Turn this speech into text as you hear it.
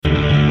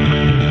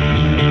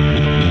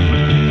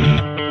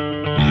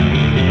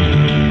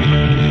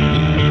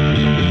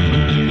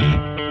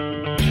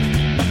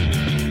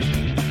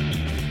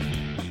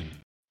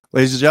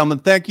Ladies and gentlemen,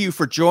 thank you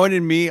for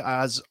joining me.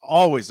 As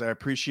always, I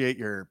appreciate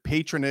your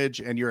patronage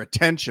and your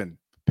attention.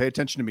 Pay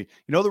attention to me.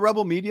 You know, the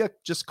Rebel Media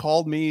just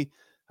called me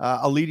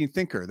a leading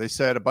thinker. They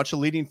said a bunch of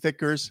leading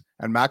thinkers,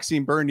 and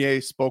Maxime Bernier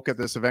spoke at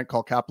this event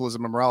called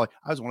Capitalism and Morality.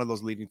 I was one of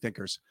those leading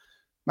thinkers.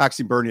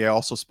 Maxime Bernier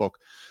also spoke.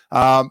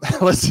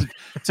 Listen,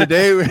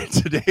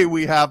 today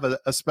we have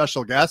a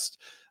special guest.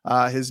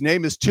 His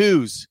name is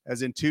Twos,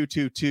 as in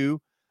 222.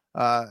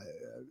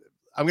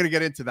 I'm going to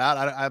get into that.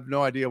 I have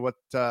no idea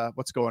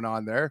what's going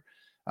on there.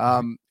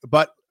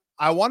 But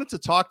I wanted to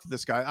talk to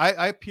this guy.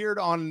 I appeared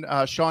on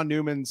Sean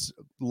Newman's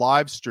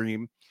live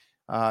stream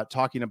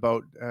talking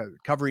about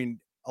covering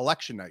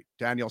election night,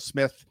 Danielle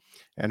Smith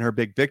and her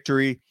big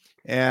victory.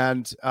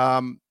 And,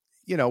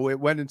 it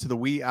went into the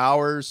wee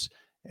hours.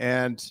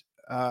 And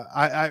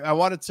I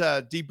wanted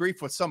to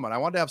debrief with someone. I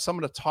wanted to have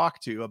someone to talk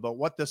to about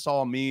what this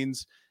all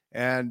means.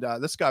 And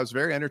this guy was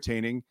very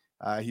entertaining.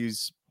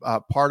 He's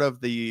part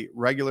of the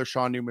regular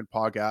Sean Newman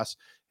podcast.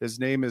 His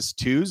name is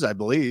Twos, I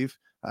believe.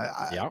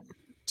 Yeah.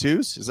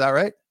 Twos, is that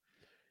right?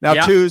 Now,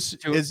 yeah. Twos,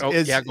 is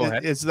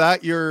that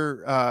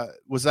your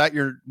was that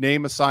your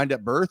name assigned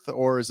at birth,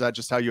 or is that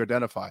just how you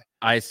identify?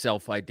 I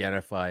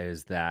self-identify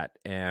as that,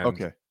 and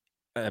okay,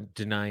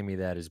 denying me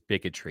that is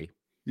bigotry.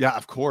 Yeah,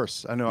 of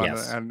course. I know.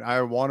 Yes. And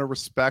I want to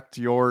respect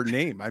your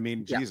name. I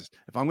mean, Jesus,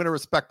 if I'm going to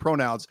respect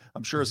pronouns,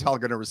 I'm sure as hell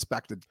going to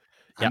respect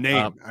a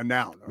name, a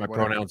noun. My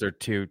pronouns are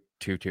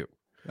 222.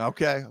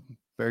 Okay.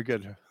 Very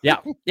good. Yeah.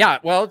 Yeah.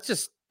 Well, it's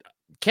just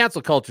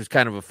cancel culture is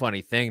kind of a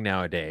funny thing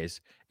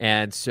nowadays.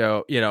 And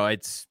so,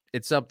 it's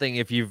something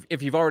if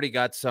you've already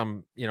got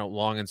some,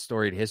 long and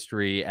storied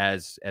history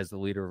as the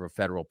leader of a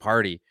federal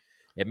party,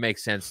 it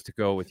makes sense to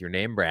go with your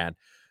name brand.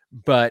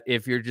 But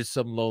if you're just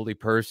some lowly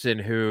person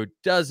who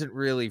doesn't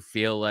really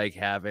feel like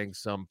having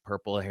some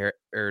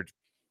purple-haired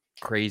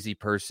crazy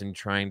person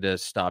trying to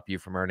stop you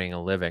from earning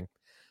a living,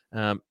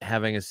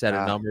 having a set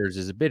of numbers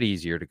is a bit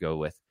easier to go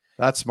with.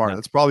 That's smart.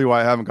 That's probably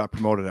why I haven't got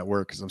promoted at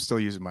work, because I'm still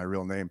using my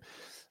real name.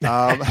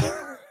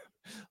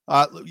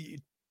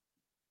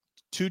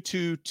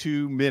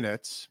 222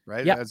 minutes,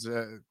 right? Yeah. As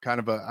a kind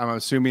of I'm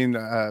assuming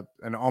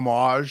an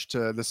homage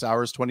to this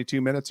hour's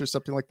 22 minutes or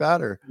something like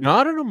that, or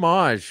not an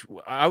homage.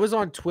 I was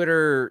on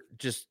Twitter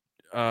just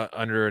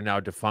under a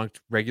now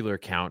defunct regular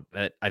account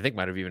that I think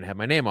might have even had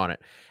my name on it,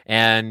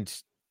 and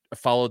I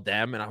followed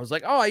them, and I was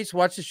like, oh, I used to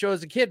watch the show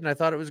as a kid and I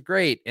thought it was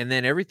great. And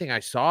then everything I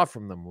saw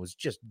from them was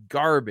just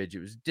garbage. It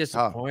was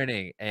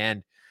disappointing.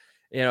 And,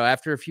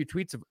 after a few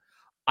tweets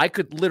I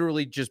could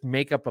literally just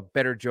make up a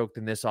better joke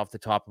than this off the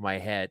top of my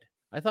head.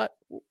 I thought,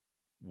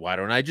 why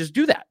don't I just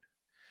do that?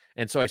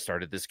 And so I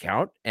started this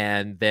account,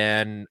 and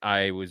then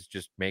I was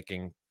just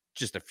making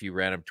just a few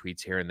random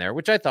tweets here and there,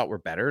 which I thought were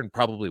better and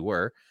probably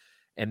were.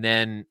 And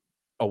then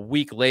a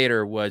week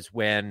later was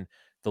when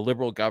the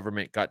Liberal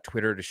government got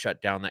Twitter to shut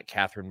down that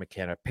Catherine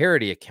McKenna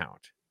parody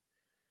account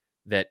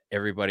that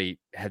everybody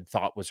had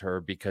thought was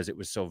her because it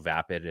was so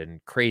vapid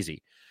and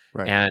crazy.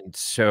 Right. And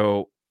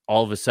so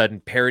all of a sudden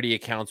parody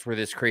accounts were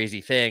this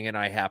crazy thing. And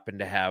I happened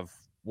to have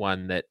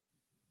one that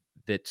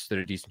stood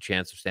a decent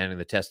chance of standing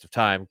the test of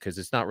time, because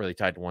it's not really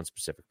tied to one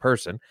specific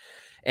person.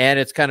 And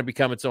it's kind of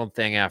become its own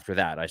thing after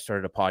that. I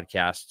started a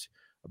podcast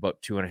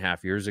about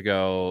 2.5 years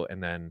ago,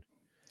 and then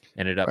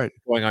ended up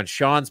going on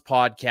Sean's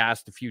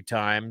podcast a few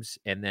times,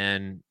 and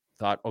then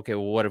thought, okay,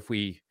 well, what if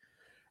and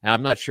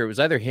I'm not sure, it was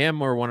either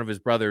him or one of his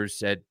brothers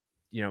said,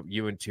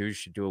 you and Twos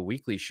should do a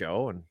weekly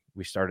show. And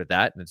we started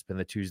that, and it's been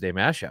the Tuesday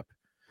Mashup.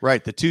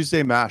 Right, the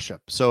Tuesday Mashup.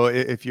 So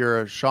if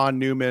you're a Sean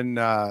Newman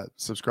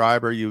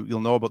subscriber,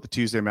 you'll know about the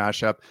Tuesday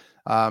Mashup.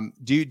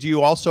 Do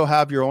you also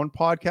have your own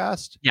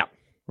podcast? Yeah.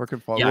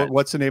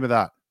 What's the name of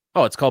that?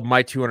 Oh, it's called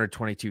My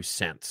 222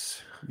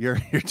 Cents. Your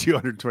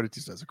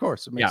 222 cents. Of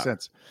course, it makes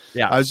sense.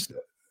 Yeah.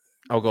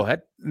 Go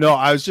ahead. No,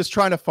 I was just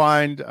trying to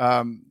find,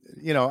 I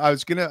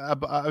was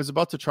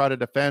about to try to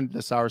defend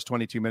this hour's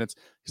 22 minutes,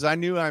 because I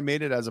knew I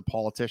made it as a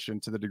politician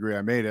to the degree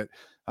I made it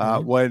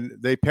when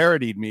they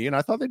parodied me. And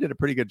I thought they did a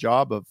pretty good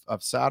job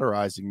of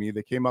satirizing me.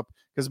 They came up,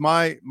 because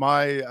the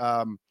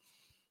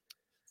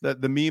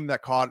meme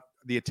that caught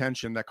the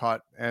attention that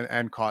caught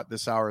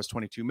this hour's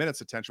 22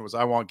 minutes attention was,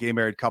 I want gay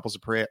married couples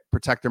to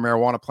protect their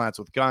marijuana plants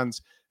with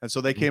guns. And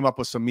so they came up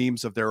with some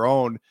memes of their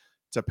own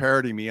to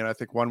parody me. And I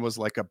think one was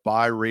like a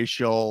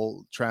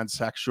biracial,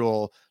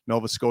 transsexual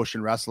Nova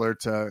Scotian wrestler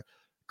to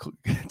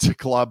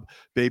club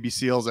baby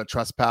seals that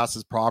trespass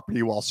his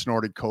property while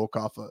snorting coke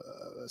off a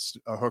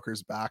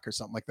hooker's back or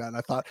something like that. And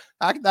I thought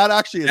that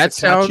actually is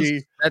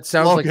catchy. That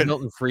sounds slogan. Like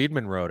Milton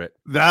Friedman wrote it.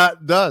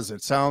 That does.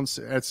 It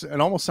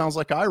almost sounds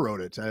like I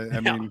wrote it.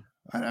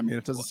 I mean,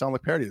 it doesn't sound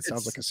like parody. It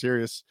sounds like a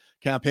serious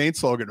campaign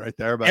slogan right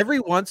there. But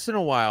every once in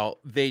a while,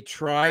 they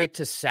try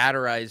to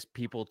satirize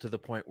people to the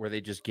point where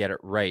they just get it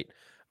right.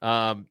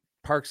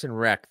 Parks and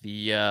Rec,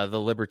 the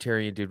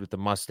libertarian dude with the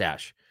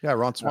mustache. Yeah,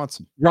 Ron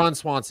Swanson. Ron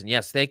Swanson.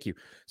 Yes, thank you.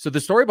 So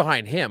the story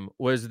behind him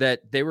was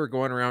that they were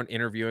going around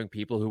interviewing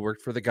people who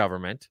worked for the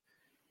government,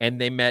 and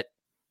they met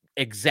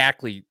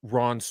exactly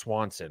Ron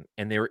Swanson,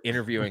 and they were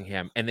interviewing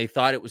him, and they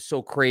thought it was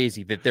so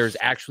crazy that there's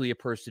actually a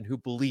person who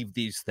believed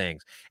these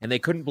things, and they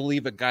couldn't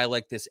believe a guy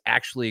like this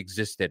actually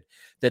existed,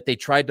 that they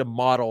tried to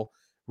model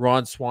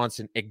Ron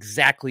Swanson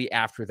exactly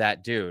after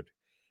that dude.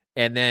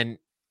 And then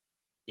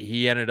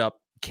he ended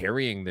up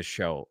carrying the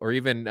show. Or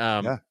even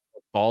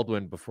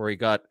Baldwin, before he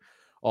got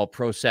all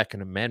pro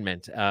Second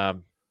Amendment,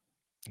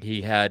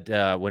 he had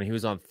when he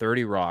was on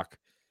 30 Rock,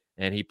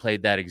 and he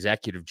played that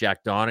executive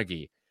Jack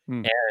Donaghy,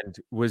 and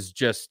was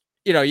just,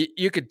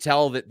 you could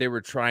tell that they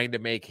were trying to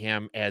make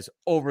him as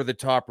over the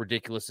top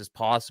ridiculous as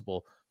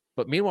possible.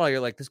 But meanwhile, you're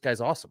like, this guy's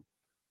awesome.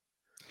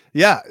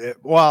 Yeah,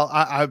 well,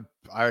 I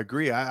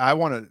agree. I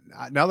want to,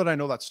 now that I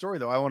know that story,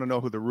 though, I want to know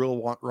who the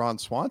real Ron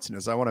Swanson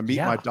is. I want to meet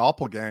my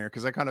doppelganger,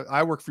 because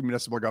I work for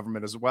municipal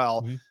government as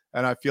well,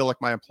 and I feel like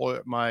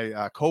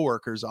my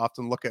coworkers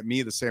often look at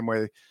me the same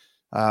way.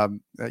 The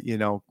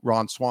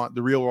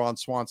real Ron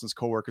Swanson's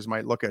coworkers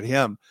might look at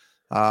him.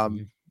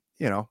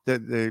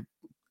 They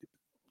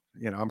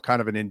I'm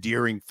kind of an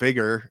endearing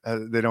figure.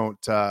 They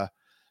don't.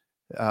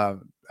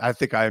 I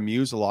think I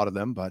amuse a lot of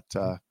them, but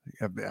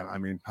I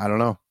mean, I don't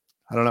know.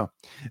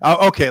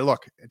 Okay,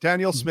 look,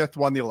 Danielle Smith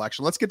won the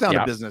election. Let's get down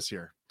to business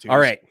here. All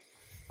right.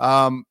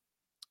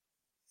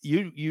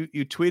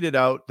 You tweeted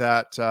out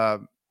that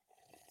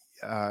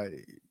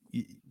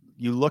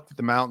you looked at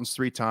the mountains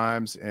 3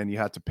 times and you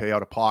had to pay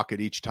out of pocket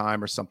each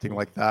time or something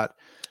like that.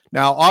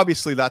 Now,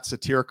 obviously that's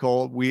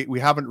satirical. We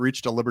haven't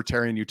reached a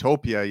libertarian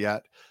utopia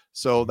yet,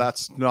 so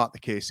that's not the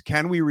case.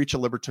 Can we reach a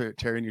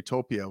libertarian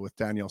utopia with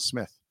Danielle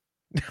Smith?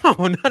 No,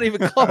 not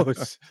even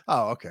close.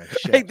 Oh, okay.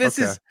 Shit. Like, this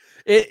is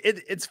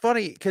it's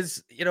funny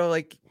because,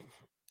 like,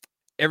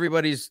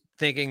 everybody's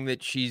thinking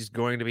that she's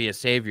going to be a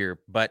savior,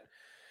 but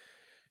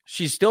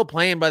she's still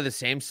playing by the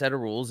same set of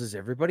rules as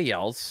everybody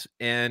else.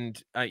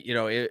 And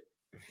I'm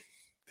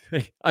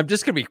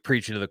just going to be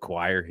preaching to the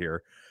choir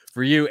here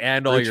for you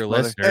and all your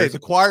listeners. Hey, the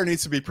choir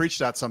needs to be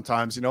preached at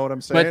sometimes. You know what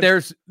I'm saying?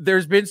 But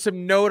there's been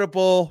some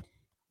notable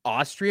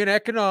Austrian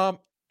economics,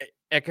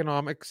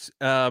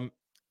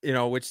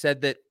 which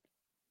said that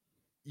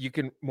you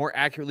can more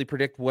accurately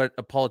predict what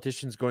a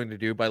politician's going to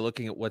do by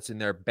looking at what's in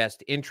their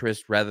best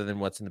interest rather than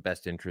what's in the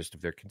best interest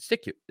of their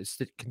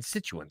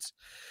constituents.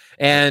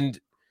 And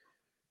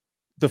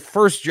the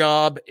first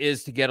job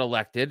is to get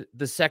elected.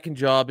 The second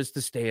job is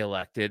to stay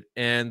elected.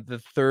 And the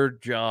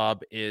third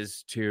job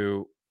is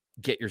to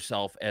get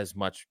yourself as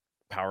much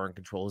power and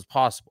control as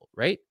possible,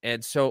 right?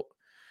 And so,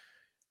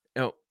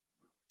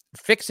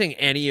 fixing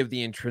any of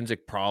the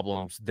intrinsic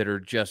problems that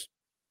are just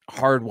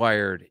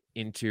hardwired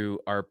into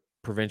our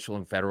provincial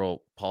and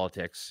federal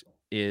politics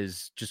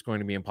is just going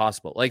to be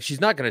impossible. Like,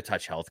 she's not going to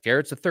touch healthcare.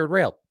 It's a third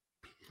rail.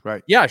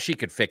 Right. Yeah, she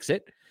could fix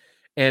it.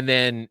 And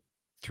then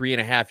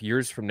 3.5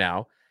 years from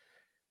now,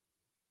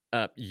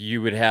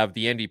 you would have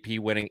the NDP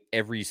winning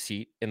every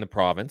seat in the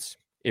province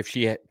if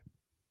she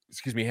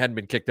hadn't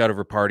been kicked out of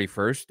her party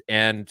first,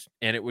 and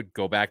it would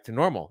go back to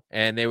normal.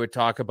 And they would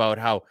talk about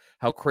how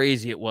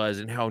crazy it was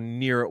and how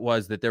near it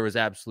was that there was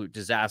absolute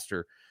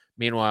disaster.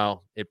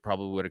 Meanwhile, it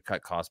probably would have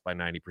cut costs by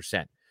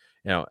 90%.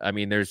 I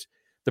mean, there's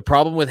the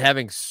problem with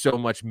having so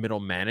much middle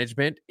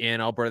management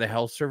in Alberta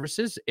Health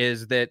Services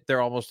is that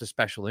they're almost a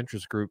special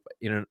interest group,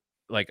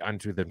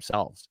 unto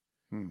themselves.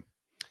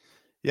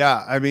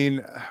 Yeah, I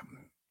mean,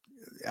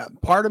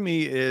 part of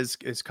me is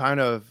kind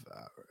of,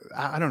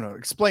 I don't know.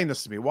 Explain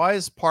this to me. Why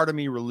is part of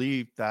me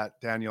relieved that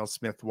Danielle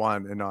Smith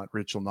won and not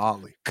Rachel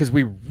Notley? Because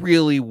we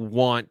really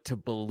want to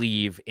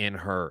believe in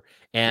her.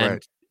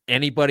 And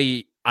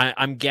anybody,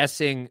 I'm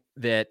guessing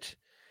that,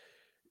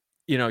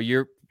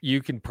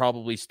 you can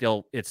probably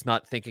still, it's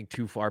not thinking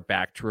too far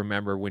back to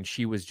remember when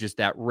she was just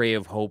that ray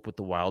of hope with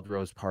the Wild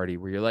Rose Party,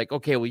 where you're like,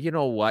 okay, well, you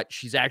know what?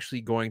 She's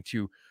actually going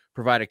to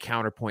provide a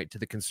counterpoint to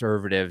the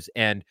Conservatives,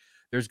 and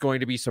there's going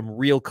to be some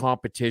real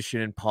competition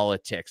in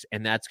politics,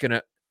 and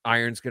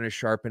iron's going to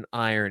sharpen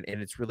iron,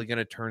 and it's really going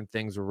to turn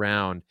things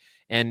around.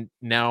 And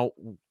now,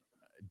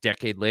 a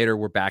decade later,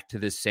 we're back to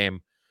this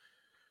same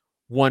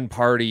one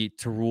party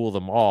to rule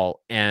them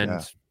all.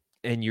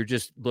 And you're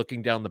just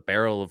looking down the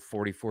barrel of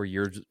 44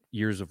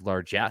 years of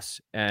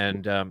largesse.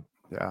 And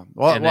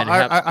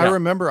I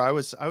remember I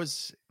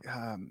was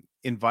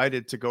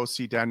invited to go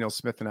see Danielle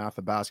Smith in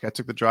Athabasca. I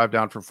took the drive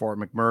down from Fort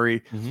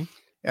McMurray,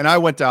 and I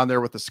went down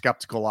there with a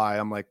skeptical eye.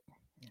 I'm like,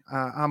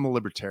 I'm a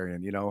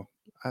libertarian,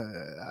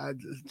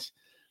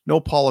 no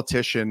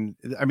politician.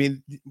 I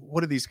mean,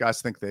 what do these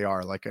guys think they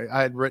are? Like,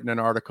 I had written an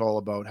article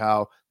about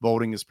how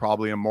voting is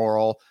probably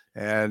immoral,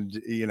 and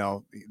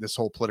this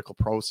whole political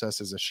process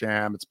is a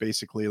sham. It's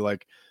basically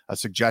like a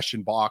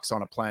suggestion box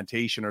on a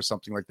plantation or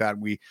something like that.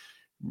 We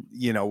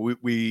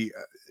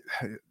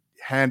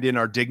hand in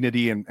our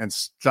dignity and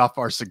stuff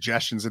our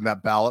suggestions in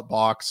that ballot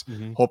box,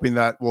 hoping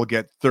that we'll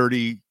get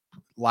 30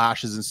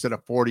 lashes instead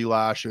of 40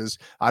 lashes.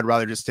 I'd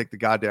rather just take the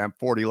goddamn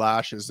 40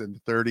 lashes than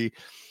 30.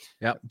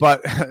 Yeah.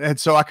 And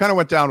so I kind of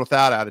went down with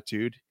that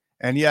attitude.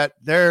 And yet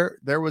there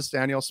was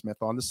Danielle Smith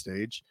on the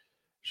stage.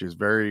 She was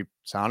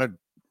sounded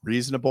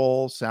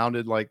reasonable,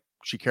 sounded like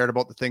she cared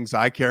about the things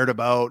I cared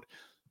about.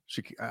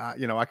 She,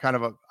 I kind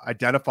of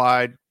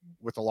identified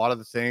with a lot of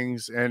the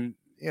things, and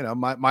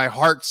my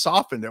heart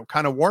softened. It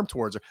kind of warmed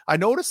towards her. I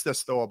noticed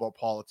this though about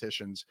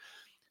politicians.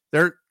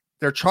 They're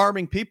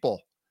charming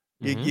people.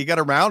 You get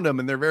around them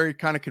and they're very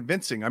kind of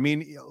convincing. I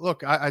mean,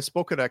 look, I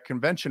spoke at a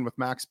convention with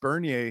Max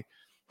Bernier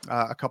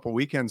a couple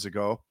weekends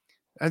ago,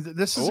 and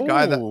this is a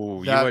guy that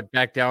you went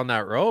back down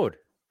that road.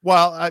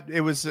 Well,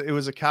 it was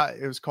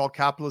called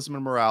Capitalism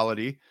and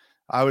Morality.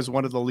 I was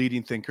one of the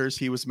leading thinkers.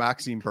 He was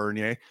Maxime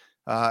Bernier.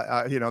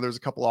 There's a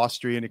couple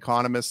Austrian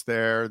economists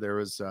there. There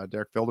was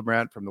Derek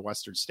Fildebrandt from the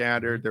Western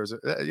Standard. There was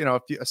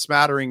a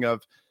smattering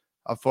of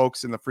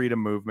folks in the freedom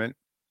movement,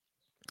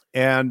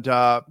 and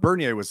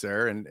Bernier was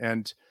there,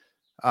 and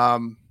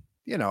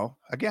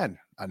again,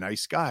 a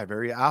nice guy,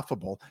 very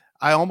affable.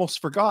 I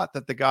almost forgot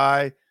that the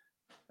guy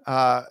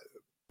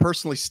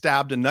personally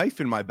stabbed a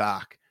knife in my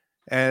back,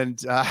 and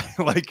I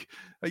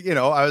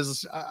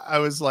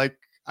was like,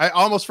 I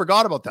almost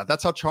forgot about that.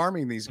 That's how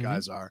charming these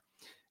guys are.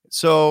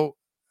 So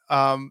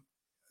I'm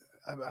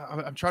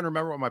trying to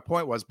remember what my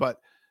point was, but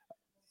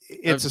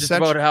it's just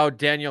about how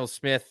Danielle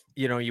Smith,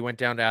 you went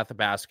down to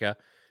Athabasca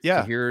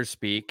to hear her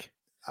speak.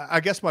 I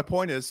guess my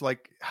point is,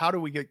 like, how do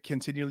we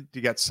continue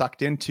to get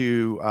sucked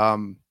into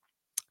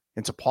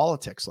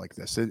politics like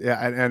this?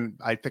 And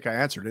I think I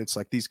answered it. It's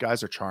like, these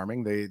guys are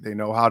charming. They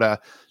know how to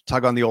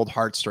tug on the old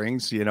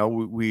heartstrings.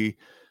 We're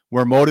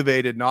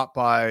motivated not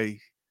by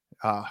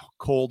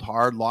cold,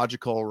 hard,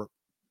 logical,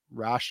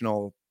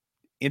 rational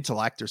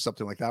intellect or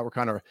something like that. We're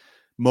kind of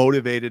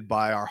motivated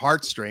by our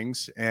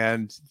heartstrings,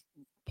 and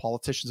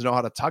politicians know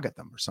how to tug at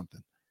them or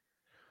something.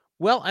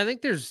 Well, I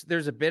think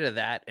there's a bit of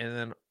that, and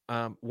then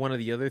one of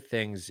the other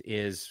things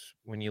is,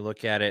 when you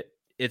look at it,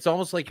 it's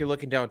almost like you're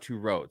looking down two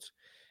roads,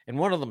 and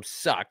one of them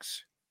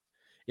sucks.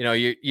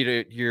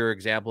 Your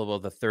example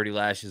about the 30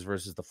 lashes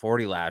versus the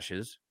 40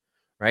 lashes,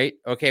 right?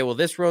 Okay, well,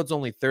 this road's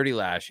only 30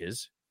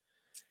 lashes.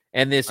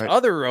 And this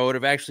other road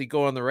of actually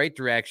going the right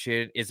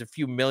direction is a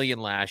few million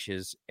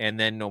lashes, and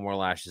then no more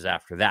lashes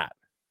after that.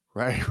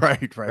 Right.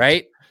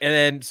 And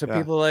then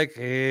people are like,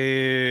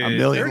 hey, a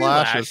million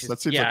lashes.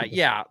 That seems like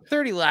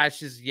 30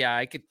 lashes. Yeah,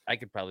 I could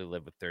probably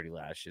live with 30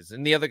 lashes.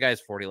 And the other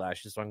guy's 40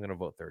 lashes, so I'm going to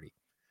vote 30.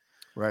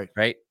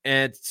 Right.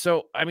 And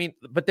so, I mean,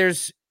 but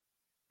there's,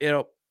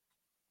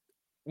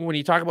 when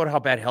you talk about how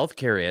bad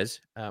healthcare is,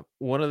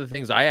 one of the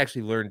things I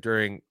actually learned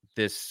during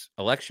this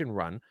election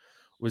run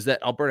was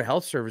that Alberta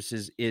Health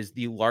Services is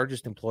the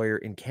largest employer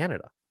in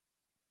Canada.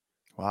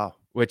 Wow.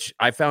 Which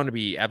I found to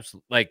be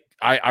absolutely, like,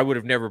 I would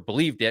have never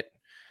believed it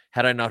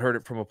had I not heard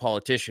it from a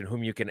politician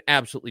whom you can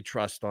absolutely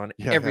trust on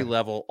every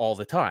level all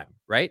the time.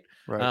 Right.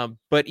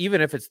 But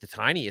even if it's the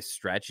tiniest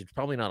stretch, it's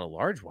probably not a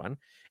large one.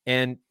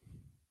 And,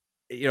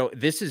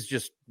 this is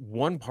just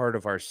one part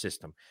of our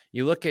system.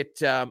 You look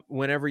at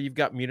whenever you've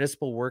got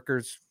municipal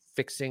workers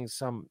fixing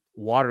some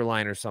water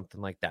line or something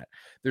like that,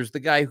 there's the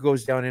guy who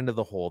goes down into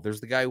the hole. There's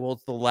the guy who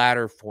holds the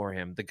ladder for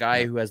him, the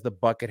guy who has the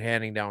bucket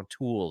handing down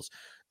tools,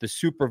 the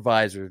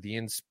supervisor, the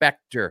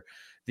inspector,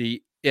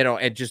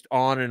 and just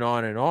on and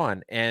on and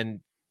on.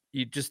 And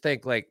you just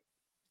think, like,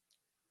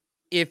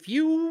 if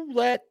you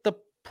let the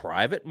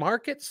private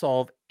market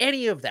solve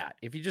any of that,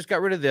 if you just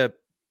got rid of the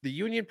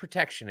union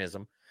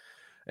protectionism,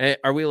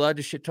 are we allowed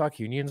to shit talk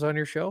unions on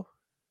your show?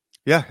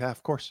 Yeah,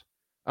 of course.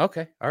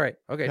 Okay. All right.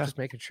 Okay. Just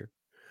making sure.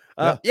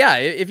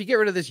 If you get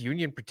rid of this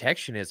union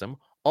protectionism,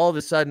 all of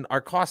a sudden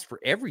our costs for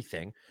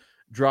everything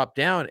drop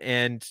down,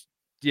 and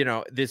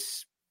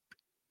this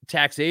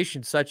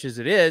taxation, such as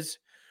it is,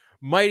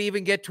 might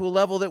even get to a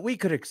level that we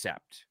could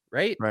accept,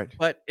 right?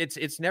 But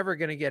it's never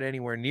going to get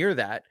anywhere near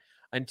that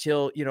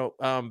until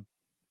the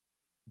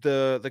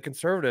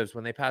Conservatives,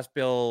 when they passed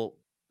Bill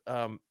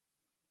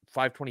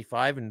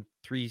 525 and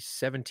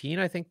 317,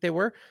 I think they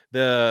were,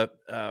 in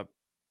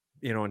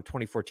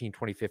 2014,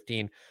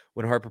 2015,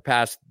 when Harper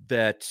passed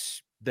that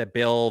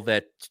bill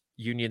that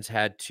unions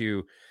had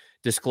to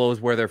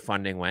disclose where their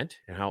funding went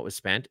and how it was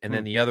spent. And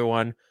then the other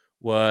one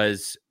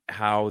was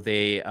how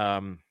they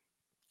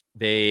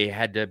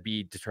had to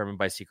be determined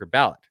by secret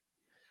ballot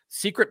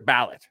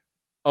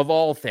of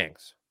all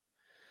things.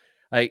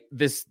 Like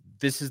this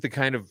is the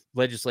kind of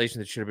legislation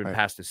that should have been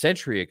passed a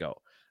century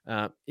ago.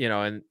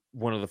 And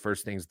one of the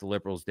first things the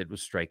Liberals did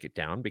was strike it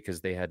down, because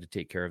they had to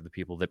take care of the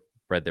people that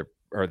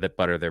that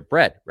butter their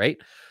bread. Right.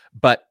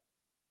 But,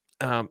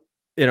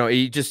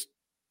 you just,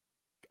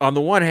 on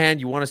the one hand,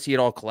 you want to see it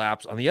all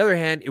collapse. On the other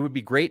hand, it would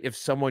be great if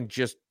someone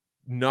just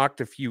knocked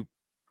a few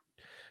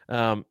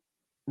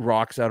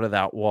rocks out of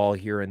that wall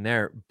here and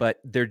there.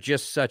 But they're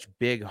just such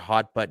big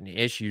hot button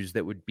issues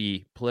that would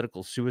be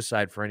political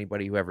suicide for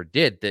anybody who ever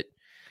did, that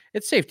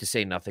it's safe to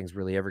say nothing's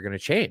really ever going to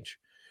change.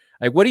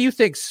 Like, what do you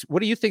think's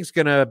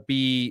going to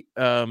be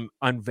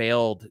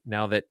unveiled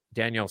now that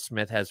Danielle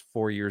Smith has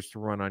 4 years to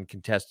run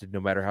uncontested, no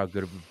matter how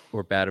good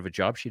or bad of a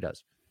job she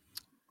does?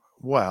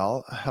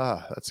 Well,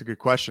 that's a good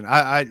question.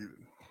 I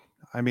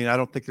mean, I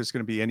don't think there's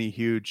going to be any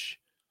huge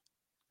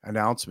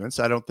announcements.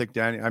 I don't think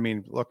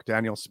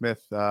Danielle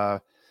Smith,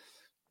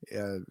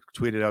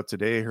 tweeted out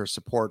today her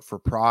support for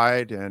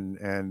Pride and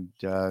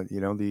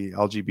the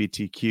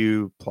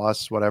LGBTQ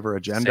plus whatever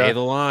agenda. Say the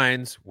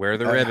lines, wear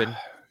the ribbon.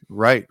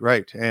 Right.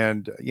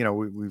 And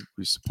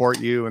we support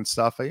you and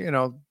stuff.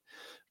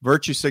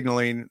 Virtue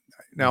signaling.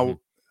 Now,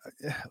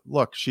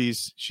 look,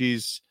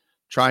 she's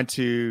trying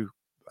to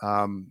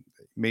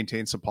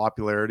maintain some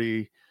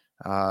popularity,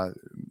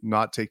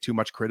 not take too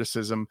much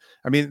criticism.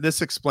 I mean,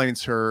 this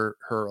explains her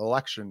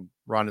election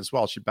run as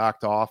well. She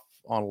backed off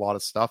on a lot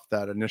of stuff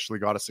that initially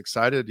got us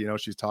excited.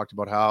 She's talked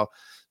about how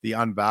the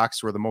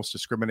unvaxxed were the most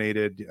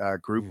discriminated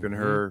group in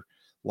her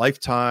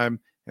lifetime,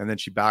 and then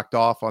she backed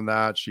off on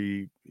that.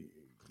 She,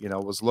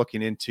 was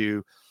looking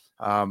into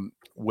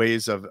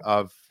ways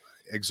of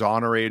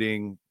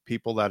exonerating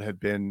people that had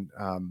been,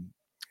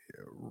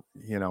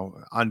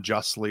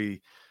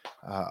 unjustly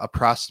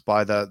oppressed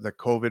by the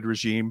COVID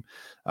regime.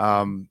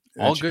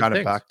 All she good kind of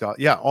things. backed off.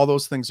 Yeah, all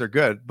those things are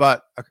good,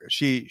 but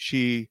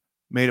she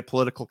made a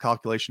political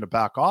calculation to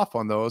back off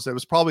on those. It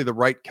was probably the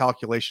right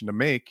calculation to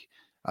make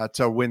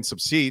to win some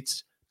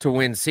seats.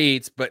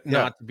 But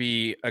not to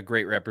be a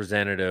great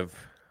representative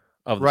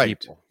of the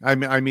people.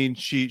 I mean,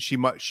 she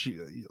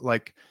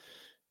like,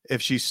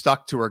 if she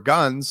stuck to her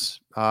guns,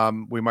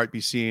 we might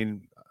be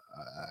seeing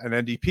an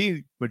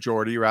NDP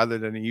majority rather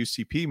than a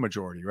UCP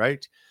majority,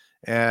 right?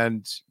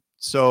 And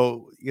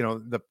so,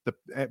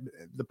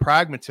 the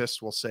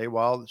pragmatists will say,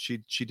 well,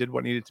 she did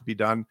what needed to be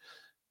done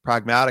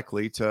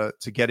pragmatically to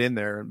get in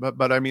there.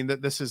 But I mean,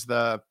 that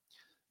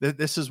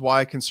this is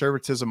why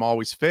conservatism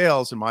always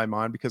fails in my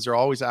mind, because they're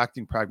always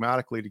acting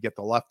pragmatically to get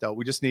the left out.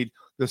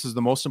 This is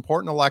the most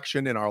important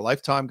election in our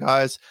lifetime,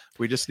 guys.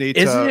 We just need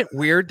Isn't it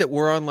weird that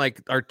we're on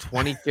like our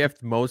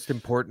 25th most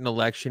important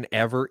election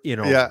ever in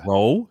a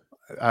row?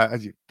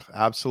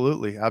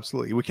 Absolutely.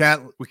 We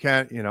can't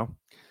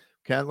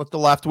let the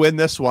left win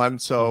this one.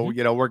 So,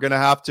 we're going to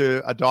have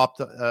to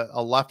adopt a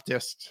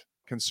leftist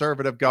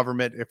conservative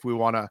government if we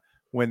want to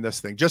win this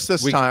thing just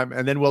this time,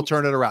 and then we'll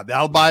turn it around.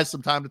 That'll buy us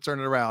some time to turn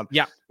it around.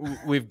 Yeah.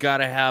 We've got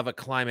to have a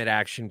climate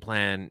action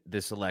plan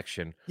this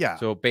election. Yeah.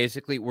 So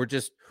basically we're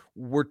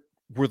the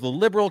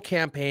Liberal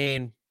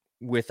campaign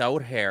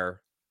without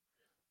hair,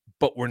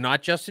 but we're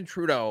not Justin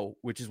Trudeau,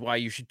 which is why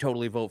you should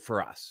totally vote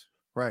for us.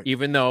 Right.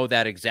 Even though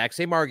that exact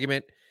same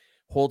argument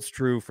holds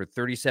true for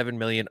 37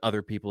 million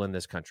other people in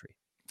this country.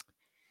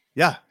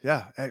 Yeah.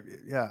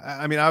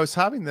 I mean, I was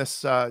having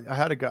this, I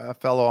had a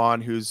fellow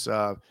on who's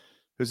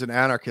an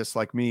anarchist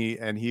like me,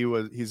 and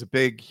he's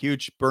a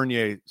huge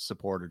Bernier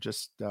supporter,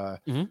 just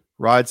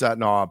rides that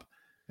knob.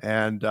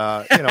 And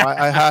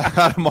I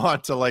had him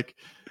on to like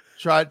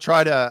try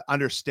to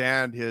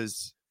understand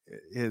his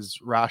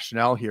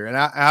rationale here. And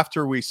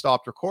after we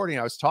stopped recording,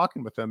 I was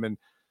talking with him,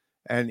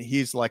 and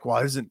he's like,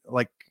 well,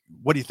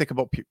 what do you think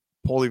about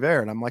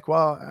Poilievre? And I'm like,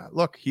 well,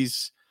 look,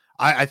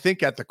 I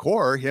think at the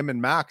core, him and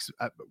Max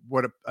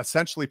would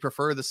essentially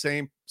prefer the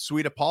same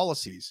suite of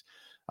policies.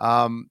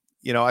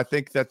 I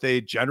think that they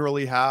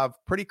generally have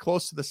pretty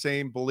close to the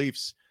same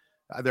beliefs.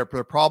 They're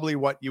probably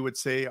what you would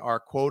say are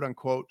quote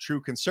unquote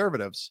true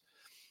conservatives.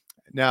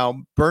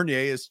 Now,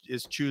 Bernier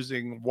is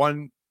choosing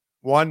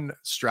one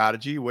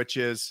strategy, which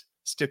is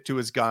stick to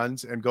his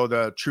guns and go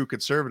the true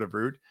conservative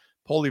route.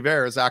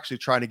 Poilievre is actually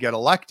trying to get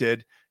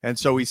elected, and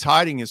so he's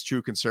hiding his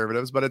true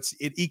conservatives, but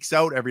it ekes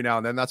out every now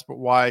and then. That's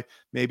why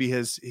maybe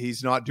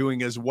he's not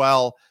doing as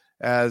well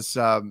as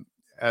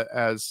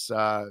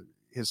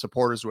his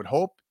supporters would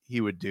hope he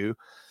would do.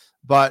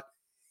 But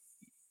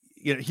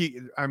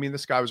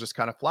this guy was just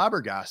kind of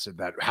flabbergasted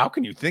that how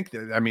can you think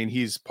that? I mean,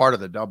 he's part of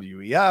the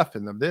WEF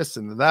and the this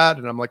and the that.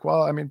 And I'm like,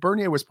 well, I mean,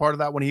 Bernier was part of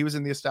that when he was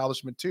in the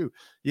establishment too.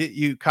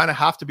 You kind of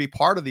have to be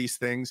part of these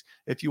things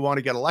if you want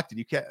to get elected.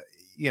 You can't,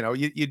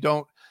 you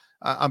don't,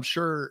 I'm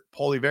sure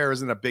Poilievre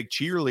isn't a big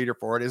cheerleader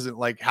for it. Isn't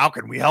like, how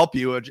can we help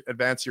you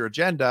advance your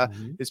agenda?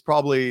 It's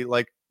probably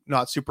like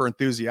not super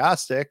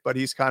enthusiastic, but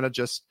he's kind of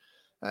just,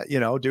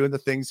 doing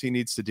the things he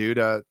needs to do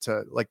to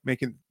like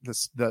making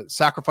the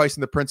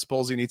sacrificing the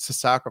principles he needs to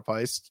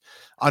sacrifice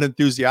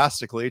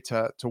unenthusiastically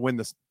to win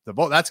the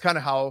vote. That's kind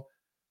of how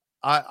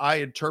I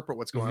interpret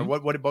what's going on.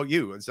 What about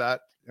you?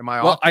 Am I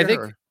off?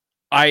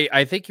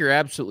 I think you're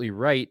absolutely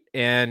right.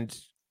 And,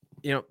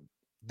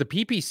 the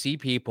PPC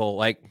people,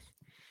 like,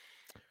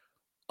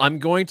 I'm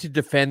going to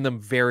defend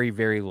them very,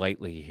 very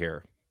lightly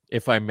here,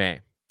 if I may.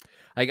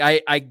 Like,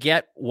 I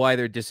get why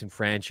they're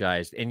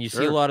disenfranchised, and you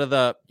see a lot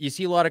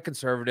of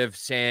conservatives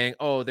saying,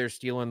 "Oh, they're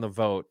stealing the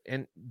vote,"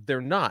 and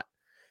they're not.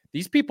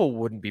 These people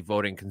wouldn't be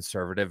voting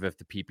conservative if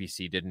the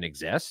PPC didn't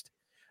exist.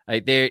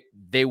 Like,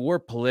 they were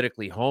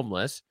politically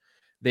homeless.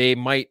 They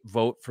might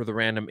vote for the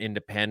random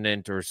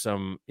independent or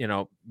some,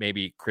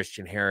 maybe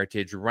Christian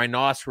Heritage or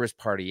Rhinoceros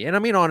Party. And I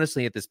mean,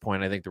 honestly, at this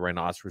point, I think the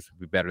Rhinoceros would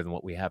be better than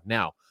what we have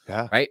now.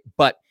 Yeah. Right.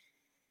 But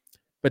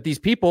these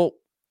people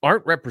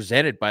aren't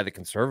represented by the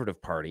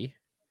Conservative Party.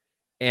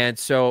 And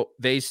so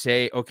they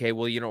say, okay,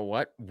 well, you know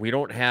what? We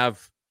don't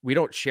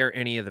share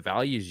any of the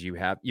values you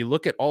have. You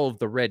look at all of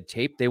the red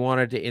tape they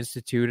wanted to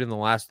institute in the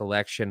last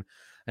election.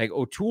 Like,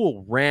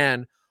 O'Toole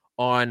ran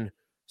on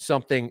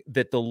something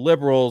that the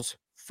Liberals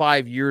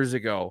 5 years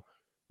ago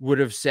would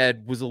have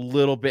said was a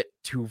little bit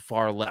too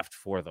far left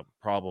for them,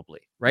 probably,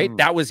 right?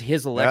 That was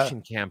his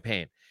election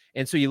campaign.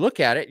 And so you look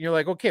at it and you're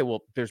like, okay,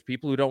 well, there's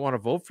people who don't want to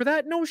vote for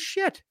that. No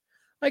shit.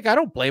 Like, I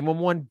don't blame them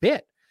one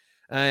bit.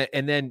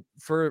 And then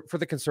for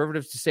the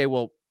conservatives to say,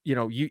 well,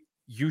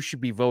 you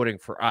should be voting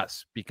for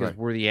us because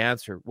we're the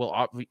answer.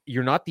 Well,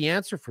 you're not the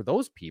answer for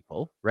those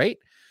people, right?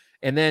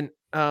 And then,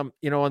 on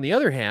the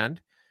other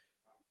hand,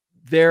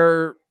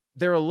 they're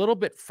a little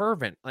bit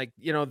fervent. Like,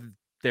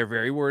 they're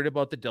very worried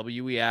about the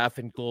WEF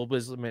and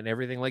globalism and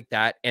everything like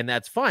that. And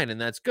that's fine.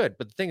 And that's good.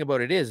 But the thing about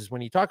it is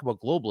when you talk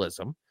about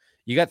globalism,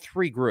 you got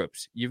three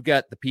groups. You've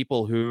got the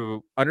people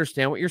who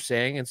understand what you're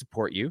saying and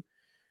support you,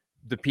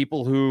 the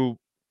people who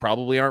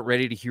probably aren't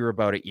ready to hear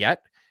about it yet,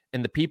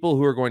 and the people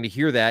who are going to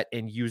hear that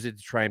and use it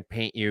to try and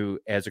paint you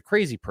as a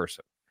crazy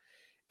person.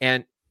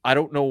 And I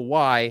don't know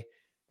why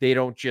they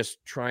don't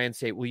just try and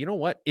say, well, you know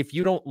what? If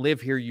you don't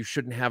live here, you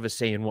shouldn't have a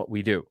say in what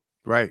we do.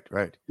 Right.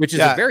 Which is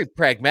a very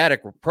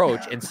pragmatic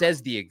approach and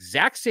says the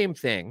exact same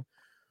thing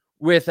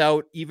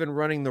without even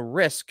running the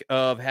risk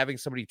of having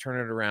somebody turn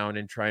it around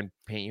and try and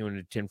paint you in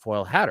a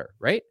tinfoil hatter,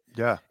 right?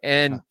 Yeah.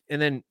 And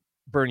then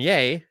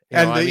Bernier.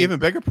 Even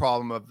bigger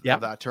problem of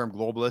that term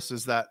globalist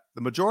is that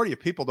the majority of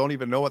people don't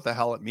even know what the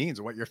hell it means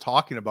and what you're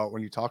talking about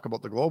when you talk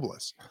about the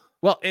globalists.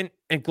 Well, and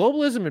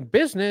globalism in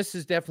business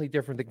is definitely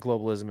different than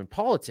globalism in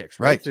politics,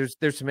 right?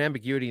 There's some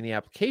ambiguity in the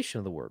application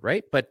of the word,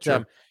 right? But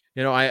sure.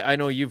 I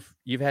know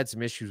you've had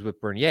some issues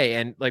with Bernier,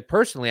 and like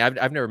personally,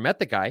 I've never met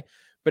the guy,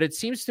 but it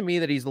seems to me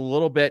that he's a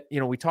little bit,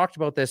 we talked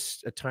about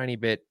this a tiny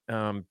bit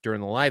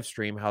during the live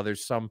stream, how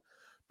there's some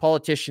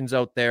politicians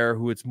out there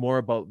who it's more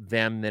about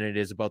them than it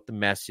is about the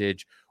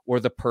message or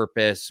the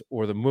purpose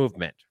or the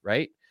movement,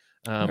 right?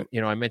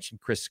 I mentioned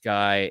Chris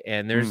Sky,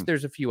 and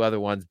there's a few other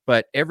ones,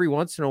 but every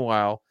once in a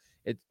while,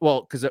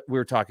 because we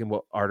were talking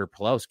about Artur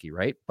Pawlowski,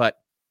 right? But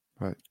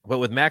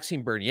with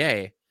Maxime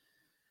Bernier,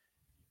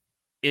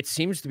 it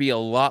seems to be a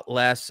lot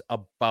less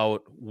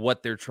about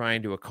what they're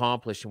trying to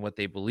accomplish and what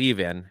they believe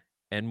in,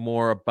 and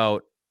more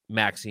about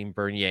Maxime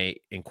Bernier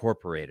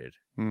Incorporated.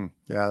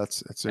 Yeah,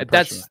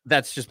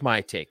 that's just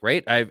my take,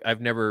 right?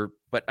 I've never,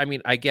 but I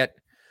mean, I get.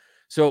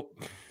 So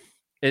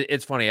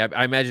it's funny.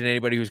 I imagine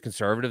anybody who's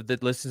conservative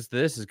that listens to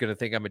this is going to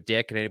think I'm a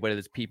dick, and anybody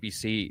that's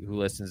PPC who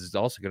listens is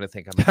also going to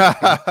think I'm a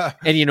dick.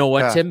 And you know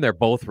what, Tim? They're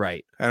both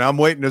right. And I'm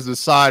waiting to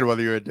decide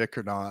whether you're a dick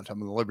or not.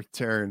 I'm on the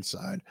libertarian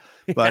side,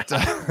 but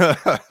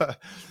but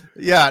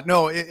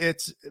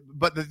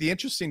the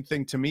interesting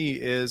thing to me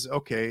is,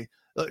 okay,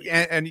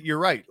 and you're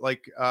right.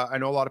 Like, I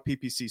know a lot of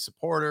PPC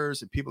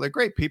supporters and people, they're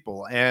great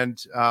people.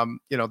 And,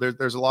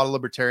 there's a lot of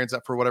libertarians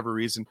that for whatever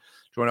reason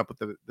join up with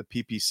the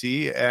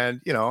PPC.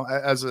 And,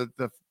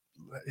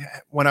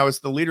 when I was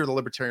the leader of the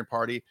Libertarian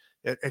Party,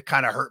 it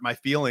kind of hurt my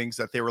feelings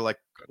that they were like,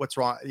 what's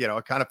wrong?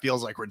 It kind of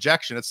feels like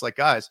rejection. It's like,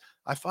 guys,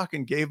 I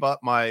fucking gave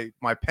up my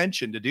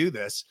pension to do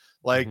this.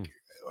 Like,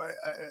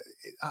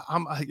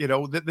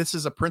 this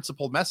is a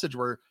principled message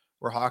we're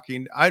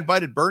hawking. I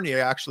invited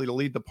Bernier actually to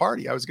lead the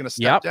party. I was going to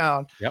step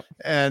down. Yep.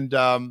 And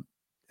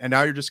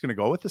now you're just going to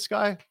go with this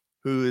guy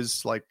who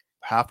is like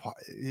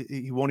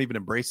he won't even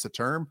embrace the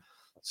term.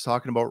 He's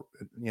talking about,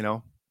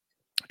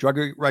 drug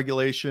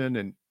regulation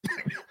and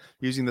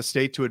using the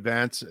state to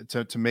advance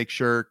to make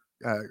sure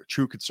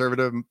true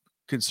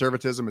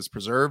conservatism is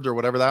preserved or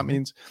whatever that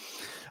means.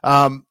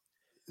 But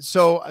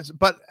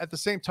at the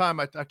same time,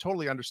 I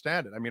totally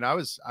understand it. I mean, I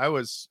was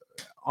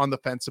on the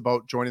fence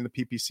about joining the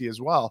PPC as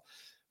well.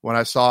 When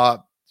I saw,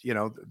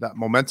 that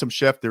momentum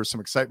shift, there was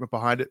some excitement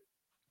behind it.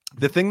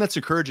 The thing that's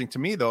encouraging to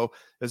me, though,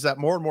 is that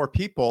more and more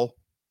people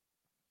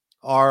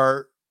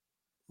are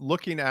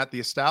looking at the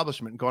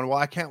establishment and going, well,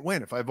 I can't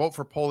win. If I vote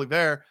for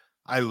Poilievre,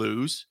 I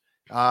lose.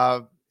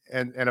 And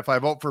if I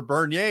vote for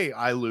Bernier,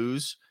 I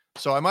lose.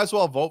 So I might as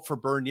well vote for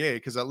Bernier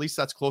because at least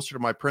that's closer to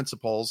my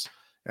principles,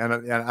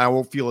 and I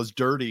won't feel as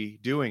dirty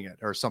doing it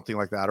or something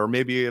like that. Or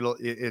maybe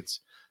it's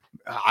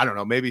I don't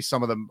know. Maybe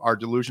some of them are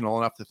delusional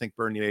enough to think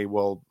Bernier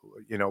will,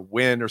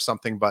 win or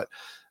something. But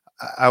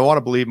I want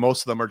to believe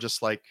most of them are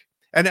just like.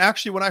 And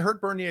actually, when I heard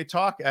Bernier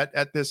talk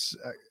at this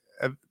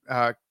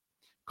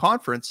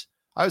conference,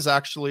 I was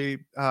actually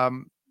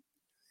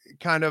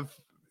kind of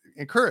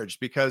encouraged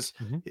because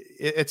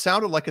it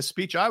sounded like a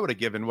speech I would have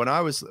given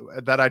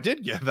that I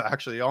did give,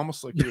 actually,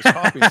 almost like he was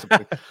copying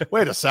something.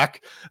 Wait a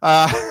sec.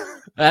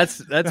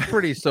 That's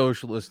pretty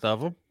socialist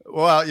of him.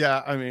 Well,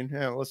 yeah, I mean,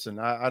 listen,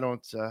 I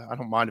don't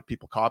mind if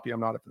people copy. I'm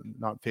not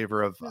in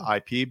favor of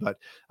IP, but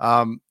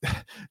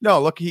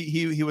no, look,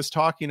 he was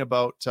talking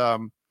about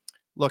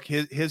look,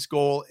 his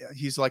goal.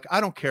 He's like, I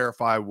don't care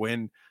if I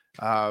win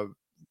the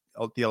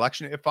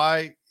election.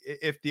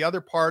 If the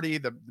other party,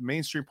 the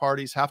mainstream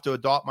parties, have to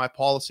adopt my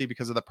policy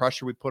because of the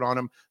pressure we put on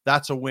them,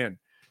 that's a win.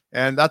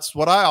 And that's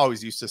what I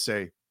always used to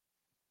say,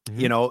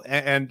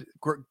 and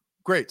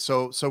great.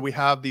 So we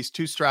have these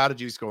two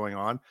strategies going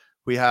on.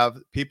 We have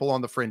people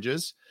on the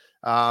fringes,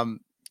 kind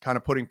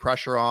of putting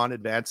pressure on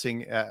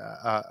advancing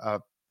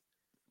a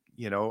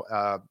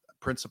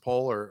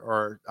principle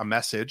or a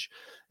message.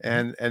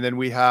 And then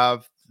we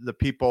have the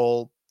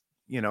people,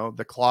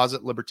 the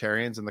closet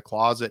libertarians and the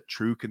closet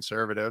true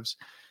conservatives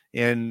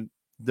in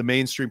the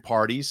mainstream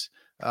parties,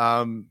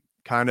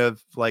 kind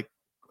of like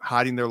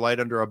hiding their light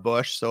under a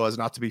bush so as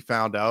not to be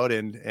found out,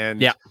 and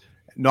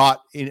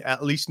not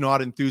at least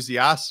not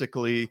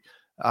enthusiastically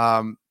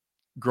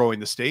growing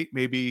the state,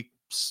 maybe,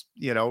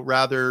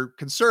 rather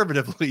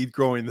conservatively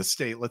growing the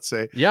state, let's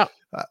say.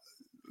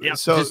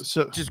 So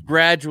just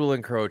gradual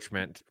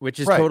encroachment, which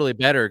is right. totally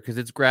better because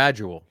it's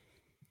gradual.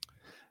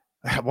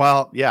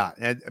 Well, yeah.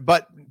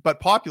 But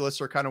populists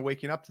are kind of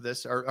waking up to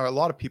this, or a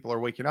lot of people are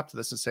waking up to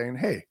this and saying,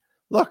 hey,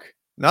 look,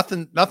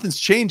 nothing's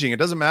changing. It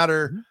doesn't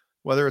matter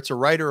whether it's a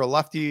right or a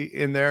lefty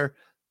in there.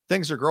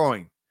 Things are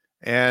growing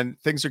and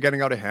things are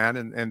getting out of hand,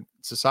 and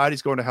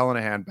society's going to hell in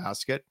a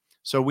handbasket.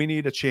 So we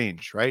need a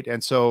change, right?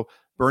 And so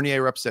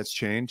Bernier represents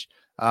change.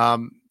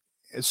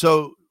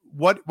 So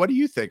what do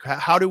you think?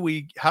 How do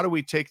we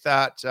take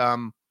that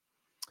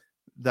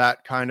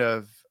that kind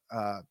of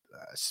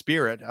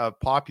spirit of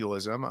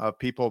populism, of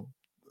people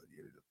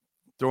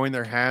throwing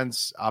their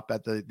hands up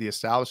at the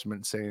establishment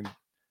and saying,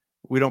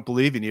 we don't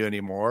believe in you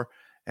anymore,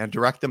 and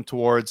direct them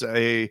towards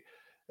a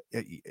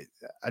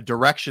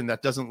direction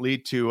that doesn't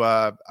lead to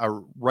a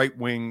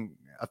right-wing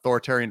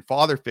authoritarian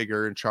father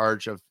figure in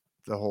charge of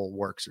the whole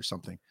works or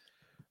something?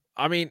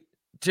 I mean,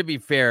 to be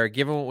fair,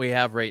 given what we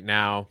have right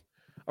now,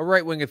 a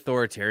right-wing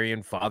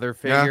authoritarian father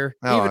figure,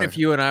 even if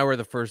you and I were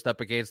the first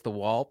up against the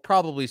wall,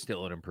 probably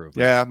still an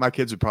improvement. Yeah, my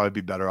kids would probably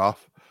be better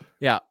off.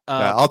 Yeah.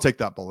 I'll take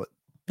that bullet.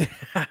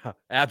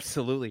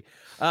 Absolutely.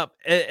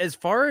 As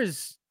far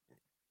as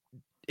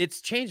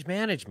it's change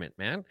management,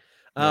 man.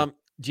 Do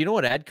you know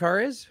what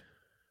ADCAR is?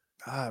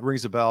 It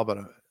rings a bell, but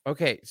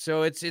okay,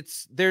 so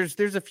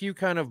there's a few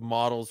kind of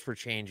models for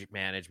change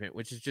management,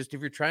 which is just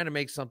if you're trying to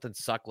make something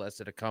suck less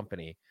at a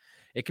company,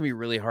 it can be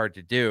really hard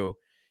to do.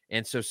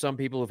 And so some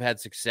people who've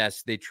had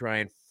success, they try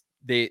and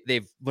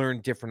they've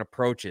learned different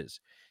approaches.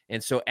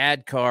 And so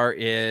ADCAR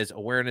is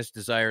awareness,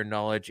 desire,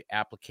 knowledge,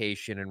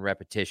 application, and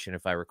repetition,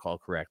 if I recall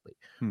correctly.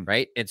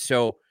 Right. And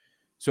so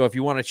if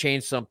you want to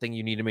change something,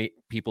 you need to make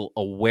people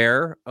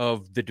aware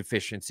of the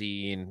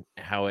deficiency and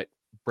how it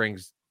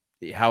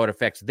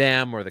affects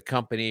them or the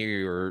company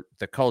or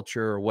the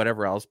culture or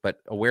whatever else. But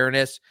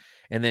awareness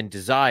and then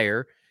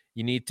desire,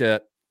 you need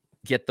to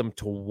get them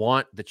to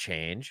want the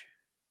change.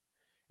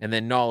 And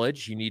then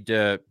knowledge, you need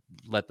to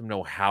let them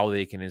know how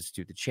they can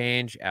institute the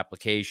change.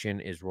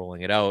 Application is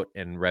rolling it out,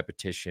 and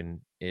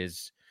repetition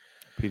is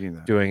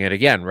doing it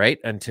again, right?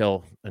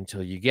 Until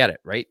you get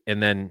it, right?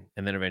 And then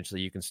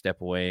eventually you can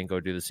step away and go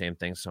do the same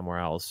thing somewhere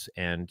else,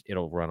 and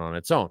it'll run on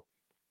its own.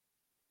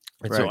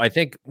 And so I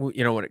think,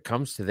 when it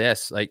comes to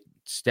this, like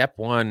step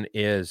one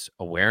is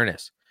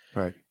awareness.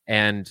 Right.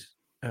 And,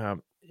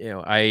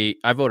 I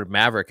voted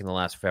Maverick in the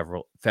last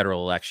federal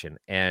election,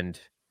 and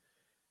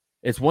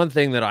it's one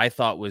thing that I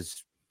thought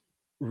was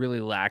really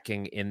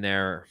lacking in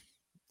their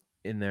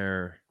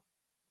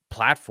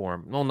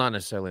platform. Well, not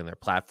necessarily in their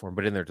platform,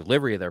 but in their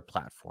delivery of their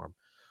platform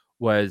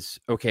was,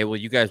 okay, well,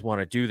 you guys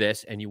want to do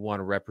this and you want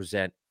to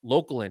represent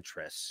local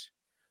interests.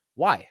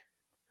 Why?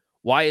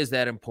 Why is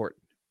that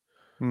important?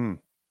 And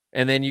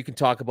then you can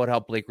talk about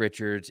how Blake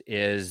Richards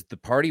is the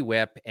party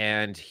whip,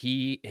 and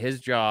his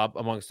job,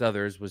 amongst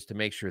others, was to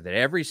make sure that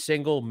every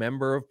single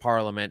member of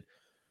parliament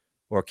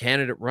or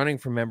candidate running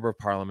for member of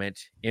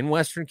parliament in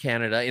Western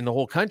Canada, in the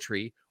whole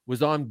country,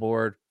 was on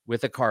board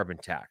with a carbon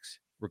tax,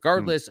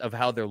 regardless of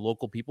how their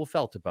local people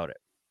felt about it.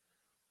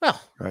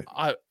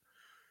 Well,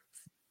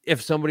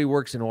 if somebody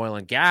works in oil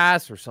and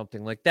gas or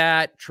something like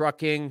that,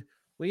 trucking,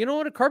 well, you know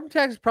what? A carbon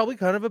tax is probably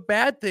kind of a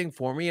bad thing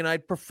for me, and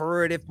I'd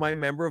prefer it if my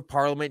member of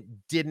parliament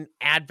didn't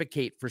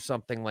advocate for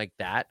something like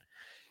that,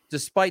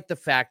 despite the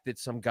fact that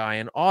some guy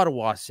in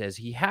Ottawa says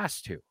he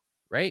has to,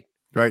 right?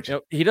 Right.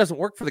 He doesn't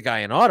work for the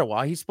guy in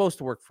Ottawa. He's supposed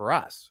to work for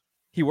us.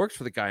 He works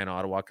for the guy in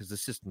Ottawa because the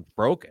system's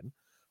broken,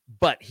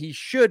 but he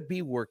should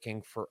be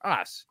working for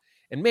us.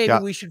 And maybe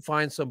we should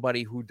find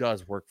somebody who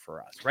does work for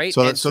us, right?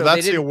 So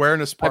that's the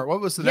awareness part.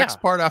 What was the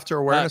next part after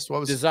awareness? What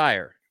was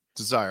desire?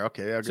 Desire.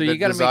 Okay. So you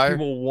got to make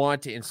people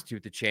want to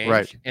institute the change.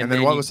 Right. And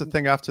then what was the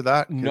thing after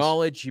that?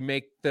 Knowledge, you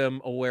make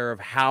them aware of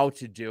how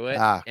to do it.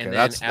 Okay. And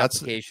then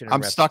application.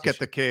 I'm stuck at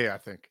the K, I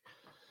think.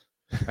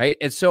 Right.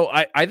 And so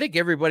I think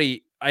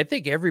everybody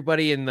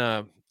in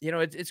the,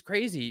 it's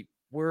crazy.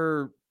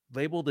 We're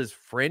labeled as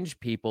fringe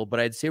people, but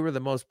I'd say we're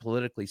the most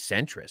politically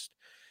centrist.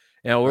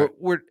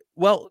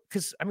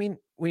 Because I mean,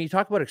 when you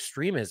talk about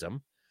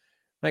extremism,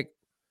 like,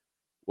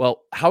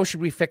 well, how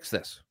should we fix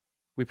this?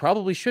 We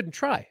probably shouldn't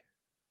try.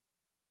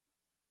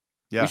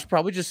 Yeah. We should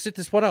probably just sit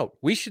this one out.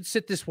 We should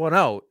sit this one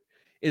out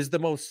is the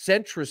most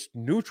centrist,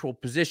 neutral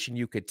position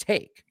you could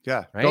take.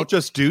 Yeah. Right? Don't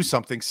just do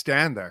something,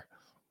 stand there.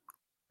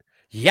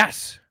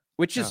 Yes.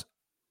 Which is,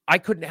 I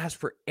couldn't ask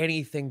for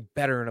anything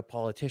better in a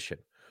politician,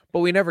 but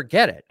we never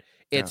get it.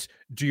 It's,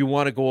 do you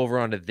want to go over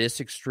onto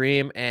this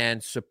extreme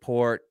and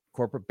support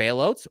corporate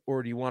bailouts,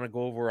 or do you want to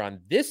go over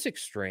on this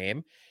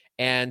extreme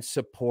and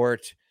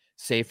support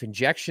safe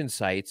injection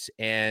sites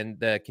and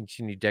the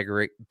continued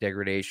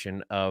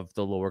degradation of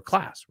the lower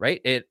class,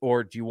 right?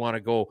 Or do you want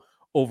to go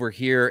over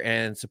here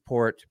and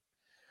support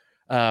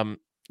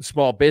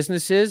small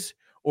businesses,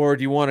 or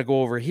do you want to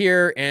go over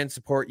here and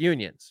support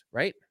unions?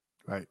 Right.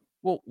 Right.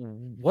 Well,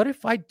 what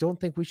if I don't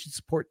think we should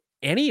support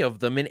any of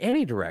them in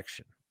any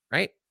direction?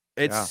 Right.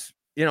 It's,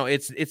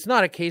 it's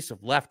not a case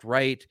of left,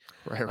 right.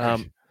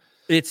 Right.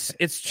 It's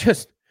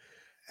just,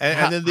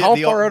 And then how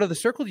far out of the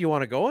circle do you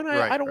want to go? And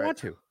I don't want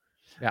to.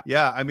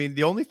 Yeah. I mean,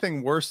 the only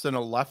thing worse than a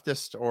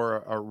leftist or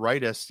a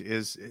rightist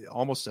is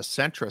almost a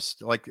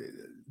centrist. Like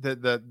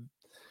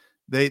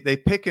they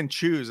pick and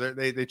choose.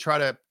 They try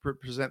to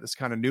present this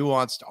kind of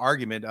nuanced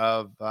argument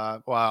of,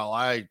 well,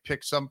 I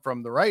pick some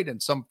from the right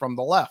and some from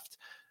the left.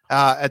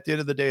 At the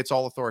end of the day, it's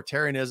all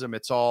authoritarianism.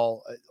 It's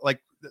all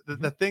like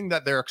the thing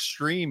that they're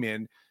extreme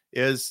in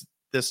is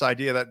this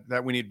idea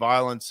that we need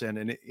violence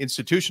and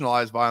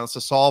institutionalized violence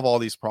to solve all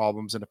these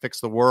problems and to fix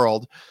the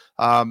world.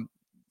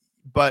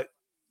 But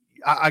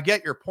I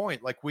get your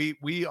point. Like we're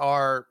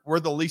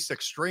the least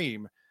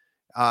extreme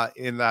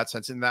in that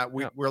sense, in that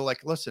we're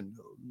like, listen,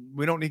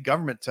 we don't need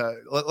government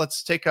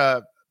let's take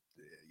a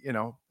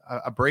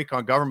break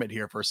on government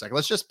here for a second.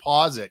 Let's just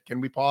pause it.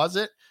 Can we pause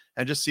it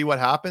and just see what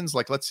happens?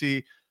 Like, let's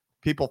see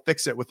people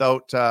fix it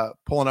without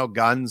pulling out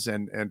guns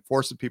and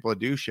forcing people to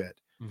do shit.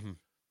 Mm-hmm.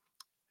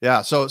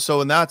 Yeah.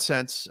 So in that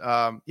sense,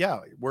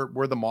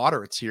 we're the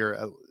moderates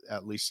here,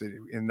 at least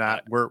in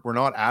that we're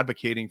not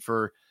advocating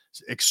for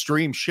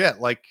extreme shit.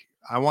 Like,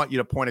 I want you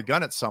to point a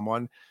gun at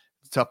someone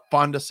to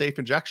fund a safe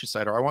injection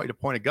site, or I want you to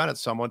point a gun at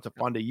someone to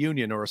fund a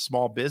union or a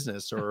small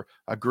business or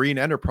a green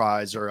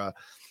enterprise or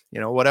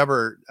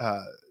whatever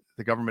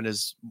the government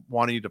is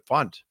wanting you to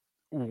fund.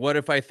 What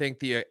if I think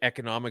the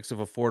economics of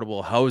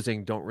affordable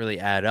housing don't really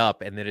add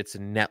up and that it's a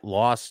net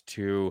loss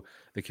to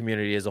the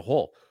community as a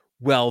whole?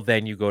 Well,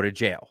 then you go to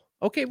jail.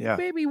 Okay,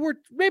 maybe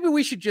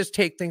we should just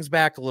take things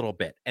back a little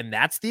bit. And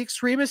that's the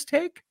extremist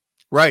take?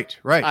 Right.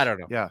 I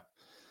don't know.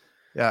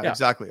 Yeah,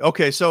 exactly.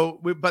 Okay, so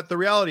but the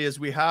reality is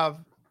we have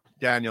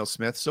Daniel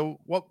Smith. So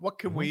what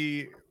can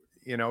we,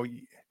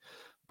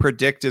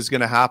 predict is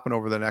going to happen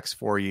over the next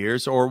 4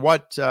 years, or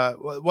what's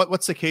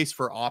the case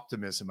for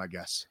optimism, I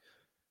guess?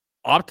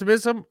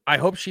 Optimism? I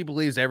hope she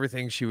believes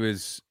everything she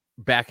was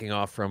backing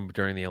off from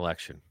during the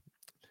election.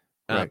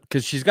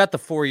 Because she's got the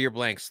 4-year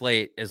blank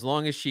slate. As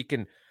long as she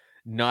can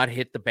not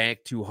hit the bank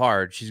too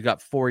hard, she's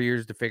got 4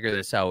 years to figure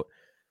this out.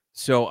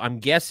 So I'm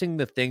guessing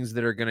the things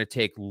that are going to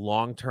take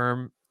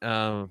long-term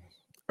or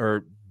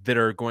that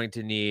are going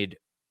to need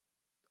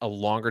a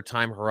longer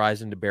time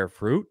horizon to bear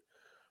fruit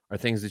are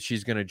things that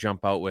she's going to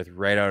jump out with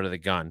right out of the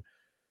gun,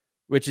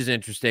 which is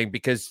interesting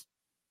because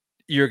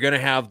you're going to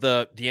have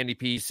the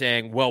NDP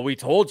saying, well, we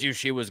told you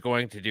she was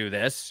going to do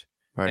this.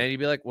 Right. And you'd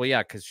be like, well,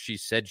 yeah, because she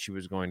said she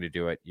was going to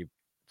do it, you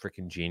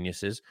freaking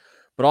geniuses.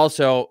 But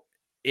also,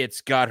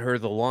 it's got her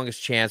the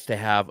longest chance to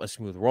have a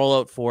smooth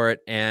rollout for it,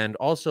 and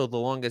also the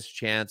longest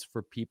chance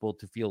for people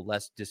to feel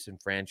less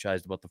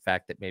disenfranchised about the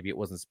fact that maybe it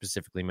wasn't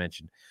specifically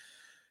mentioned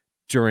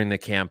during the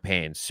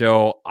campaign.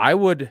 So I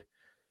would,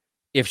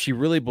 if she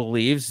really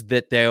believes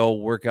that they'll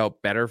work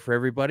out better for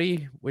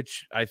everybody,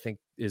 which I think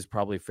is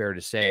probably fair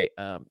to say,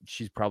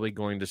 she's probably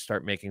going to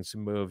start making some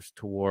moves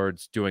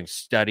towards doing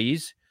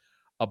studies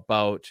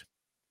about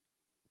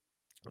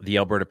the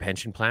Alberta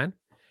pension plan.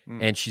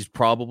 And she's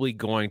probably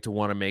going to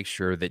want to make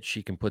sure that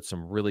she can put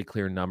some really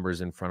clear numbers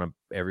in front of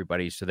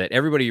everybody so that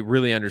everybody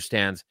really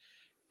understands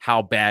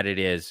how bad it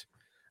is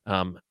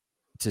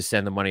to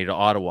send the money to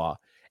Ottawa.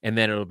 And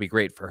then it'll be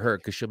great for her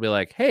because she'll be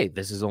like, hey,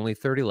 this is only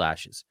 30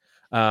 lashes.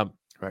 Right.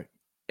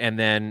 And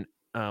then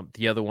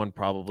the other one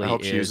probably I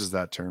hope she uses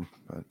that term.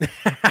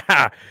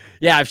 But...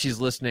 yeah, if she's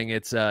listening,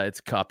 it's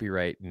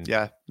copyright. And,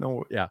 yeah.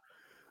 No. Yeah.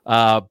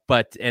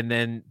 And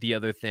then the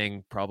other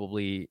thing,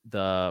 probably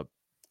the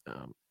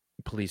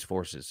police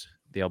forces,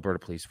 the Alberta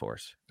police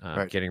force,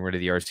 getting rid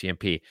of the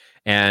RCMP.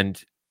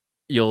 And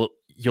you'll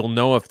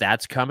know if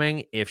that's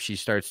coming if she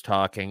starts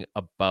talking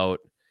about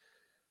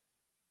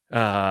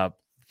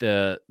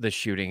the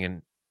shooting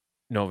in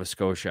Nova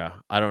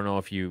Scotia. I don't know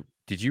if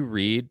did you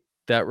read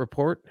that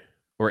report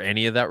or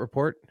any of that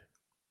report?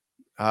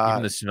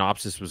 Even the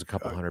synopsis was a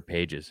couple hundred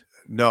pages.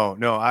 No.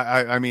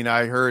 I mean,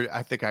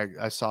 I think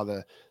I saw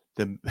the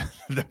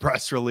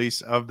press release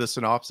of the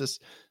synopsis,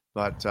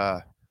 but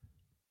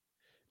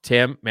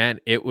Tim, man,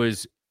 it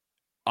was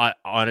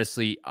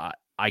honestly,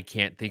 I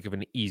can't think of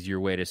an easier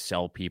way to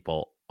sell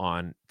people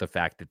on the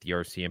fact that the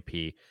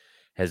RCMP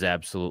has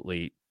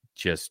absolutely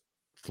just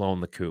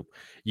flown the coop.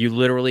 You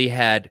literally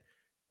had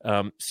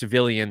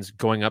civilians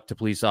going up to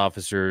police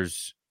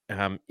officers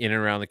in and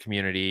around the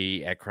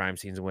community at crime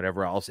scenes and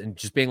whatever else, and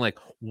just being like,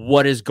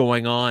 what is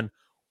going on?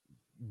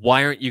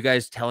 Why aren't you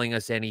guys telling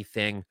us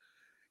anything?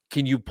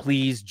 Can you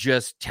please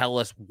just tell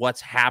us what's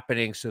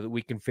happening so that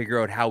we can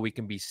figure out how we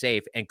can be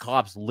safe? And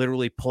cops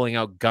literally pulling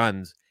out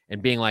guns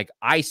and being like,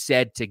 I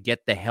said to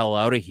get the hell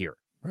out of here.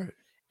 Right.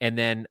 And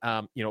then,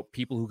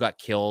 people who got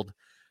killed,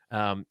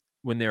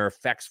 when their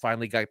effects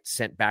finally got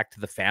sent back to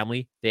the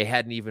family, they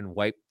hadn't even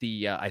wiped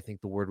the, I think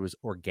the word was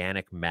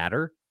organic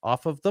matter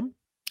off of them.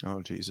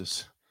 Oh,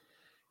 Jesus.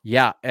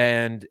 Yeah.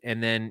 And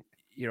then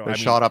They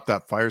shot up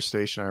that fire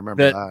station. I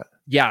remember that.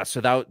 Yeah,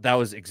 so that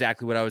was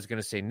exactly what I was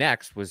going to say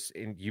next.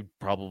 And you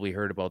probably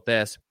heard about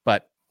this,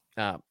 but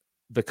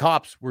the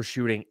cops were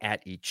shooting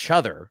at each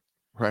other,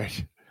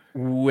 right,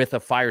 with a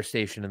fire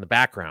station in the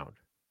background,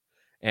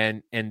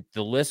 and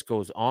the list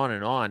goes on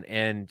and on.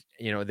 And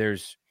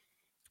there's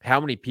how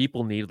many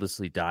people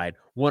needlessly died.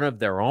 One of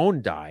their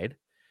own died,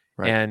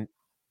 right.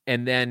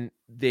 and then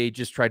they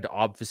just tried to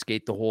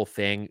obfuscate the whole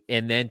thing,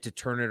 and then to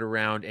turn it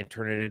around and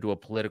turn it into a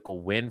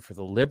political win for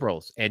the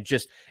Liberals. And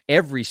just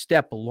every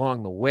step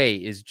along the way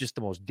is just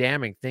the most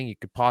damning thing you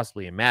could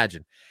possibly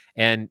imagine.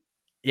 And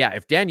yeah,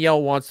 if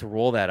Danielle wants to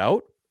roll that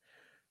out,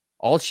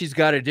 all she's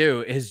got to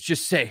do is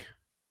just say,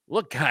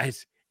 look,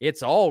 guys,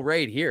 it's all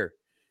right here.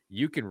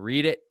 You can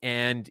read it.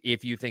 And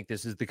if you think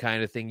this is the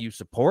kind of thing you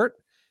support,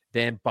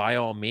 then by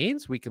all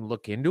means, we can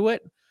look into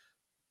it.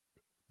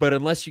 But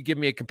unless you give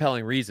me a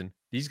compelling reason,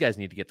 these guys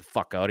need to get the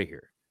fuck out of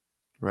here.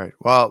 Right.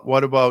 Well,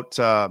 what about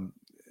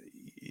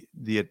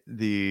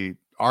the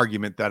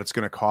argument that it's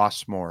going to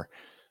cost more?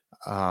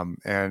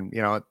 And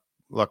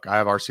look, I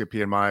have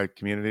RCMP in my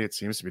community. It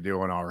seems to be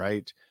doing all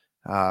right.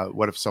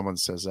 What if someone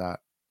says that?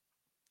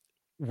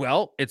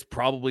 Well, it's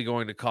probably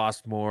going to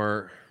cost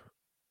more,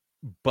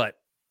 but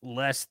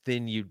less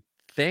than you'd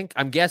think.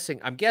 I'm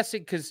guessing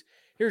because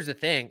here's the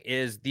thing: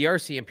 is the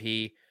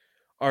RCMP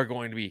are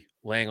going to be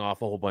laying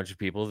off a whole bunch of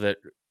people that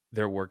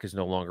their work is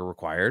no longer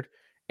required.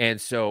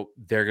 And so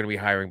they're going to be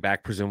hiring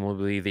back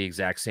presumably the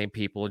exact same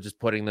people and just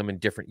putting them in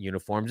different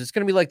uniforms. It's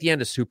going to be like the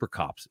end of Super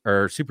Cops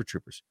or Super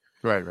Troopers.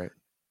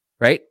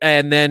 Right.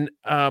 And then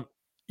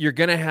you're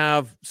going to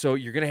have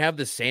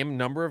the same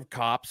number of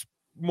cops,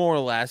 more or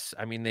less.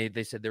 I mean,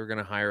 they said they were going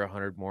to hire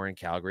 100 more in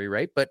Calgary,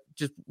 right? But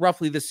just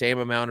roughly the same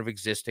amount of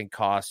existing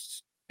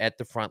costs at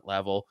the front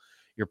level.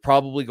 You're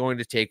probably going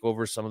to take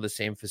over some of the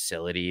same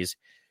facilities,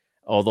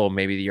 although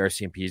maybe the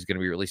RCMP is going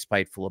to be really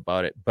spiteful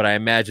about it. But I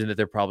imagine that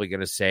they're probably going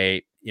to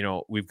say,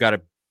 we've got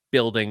a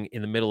building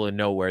in the middle of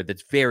nowhere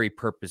that's very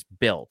purpose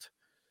built.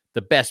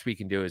 The best we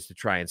can do is to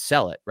try and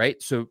sell it,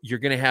 right? So you're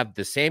going to have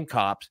the same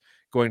cops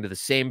going to the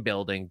same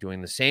building,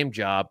 doing the same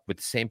job with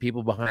the same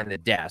people behind the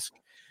desk.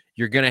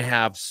 You're going to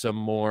have some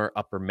more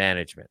upper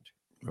management.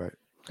 Right.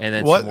 And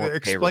then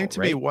explain to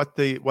me what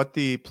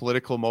the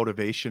political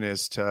motivation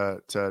is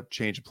to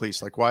change the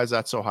police. Like, why is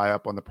that so high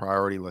up on the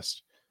priority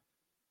list?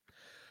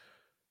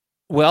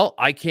 Well,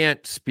 I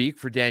can't speak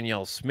for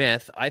Danielle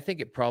Smith. I think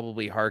it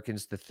probably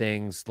harkens to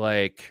things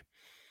like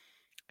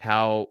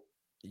how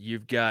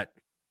you've got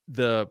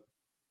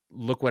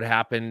look what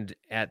happened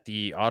at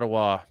the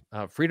Ottawa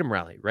Freedom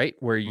Rally, right?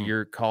 Where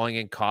you're calling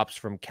in cops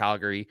from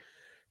Calgary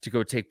to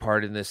go take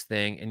part in this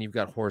thing. And you've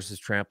got horses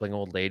trampling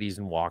old ladies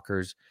and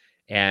walkers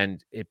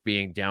and it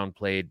being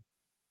downplayed.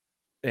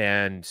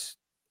 And,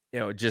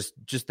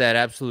 just that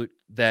absolute,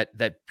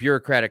 that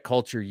bureaucratic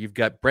culture. You've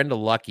got Brenda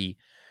Lucki,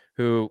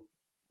 who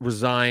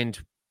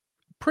resigned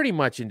pretty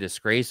much in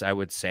disgrace, I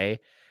would say,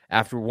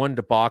 after one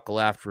debacle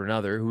after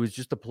another, who was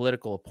just a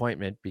political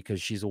appointment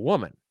because she's a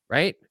woman,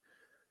 right?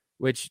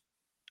 Which,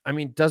 I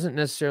mean, doesn't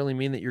necessarily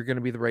mean that you're going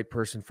to be the right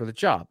person for the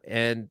job.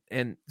 And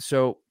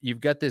so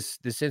you've got this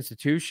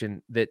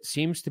institution that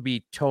seems to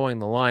be towing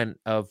the line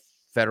of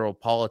federal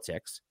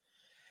politics.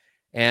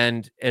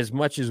 And as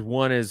much as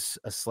one is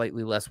a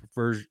slightly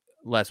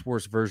less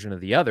worse version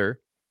of the other,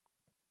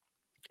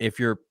 if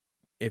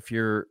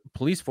your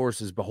police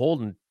force is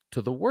beholden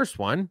to the worst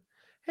one,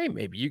 hey,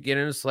 maybe you get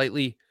in a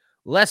slightly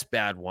less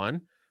bad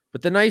one.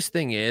 But the nice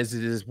thing is,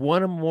 it is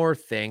one more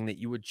thing that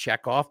you would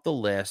check off the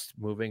list,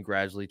 moving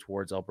gradually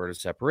towards Alberta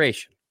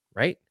separation,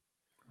 right?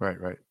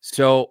 Right.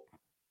 So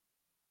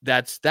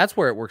that's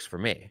where it works for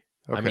me.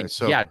 Okay, I mean,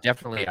 yeah,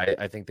 definitely.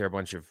 I think they're a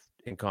bunch of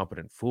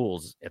incompetent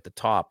fools at the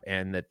top,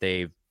 and that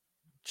they've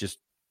just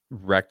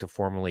wrecked a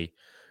formerly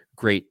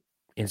great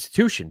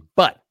institution.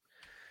 But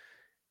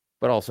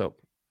also,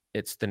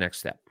 it's the next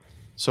step.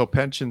 So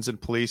pensions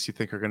and police, you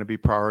think, are going to be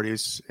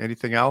priorities?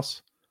 Anything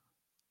else?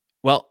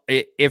 Well,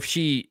 if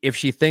she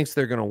thinks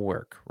they're going to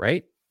work,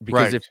 right?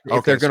 Because right.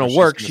 if they're going to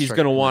work, she's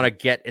going to want to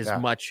get as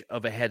much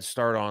of a head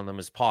start on them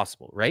as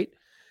possible, right?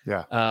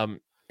 Yeah.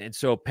 And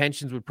so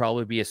pensions would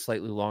probably be a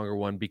slightly longer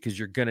one because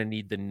you're going to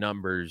need the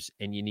numbers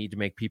and you need to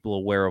make people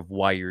aware of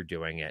why you're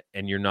doing it.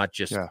 And you're not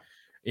just,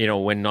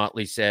 when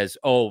Notley says,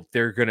 oh,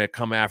 they're going to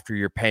come after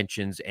your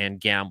pensions and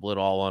gamble it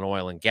all on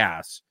oil and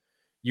gas,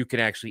 you can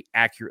actually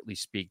accurately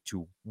speak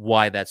to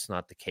why that's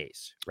not the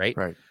case, right?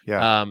 Right.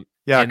 Yeah.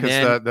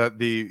 Because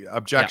the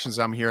objections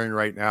I'm hearing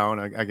right now,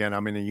 and again,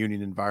 I'm in a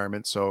union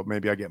environment, so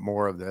maybe I get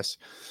more of this,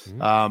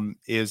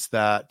 is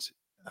that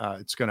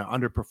it's going to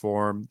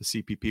underperform the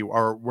CPP,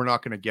 or we're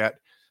not going to get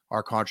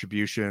our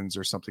contributions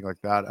or something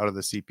like that out of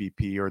the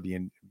CPP or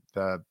the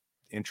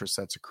interest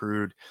that's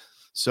accrued.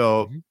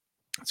 So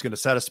it's going to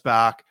set us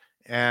back,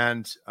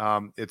 and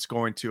it's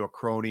going to a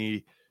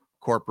crony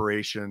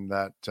corporation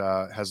that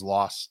has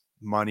lost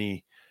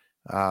money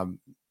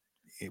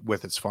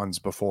with its funds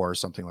before, or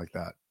something like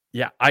that.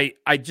 Yeah,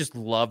 I just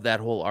love that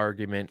whole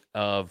argument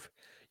of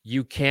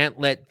you can't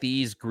let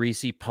these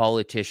greasy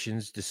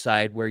politicians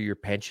decide where your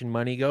pension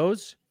money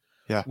goes.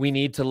 Yeah. We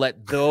need to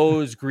let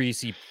those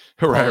greasy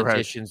Right.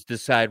 politicians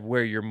decide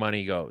where your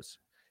money goes,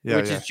 Yeah.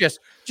 which Yeah. is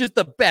just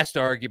the best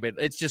argument.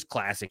 It's just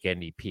classic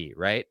NDP,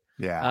 right?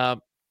 Yeah.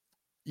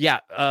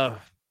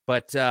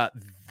 But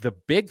the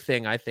big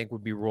thing I think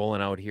would be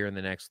rolling out here in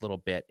the next little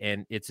bit,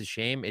 and it's a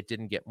shame it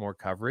didn't get more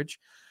coverage,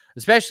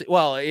 especially,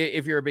 well,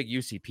 if you're a big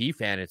UCP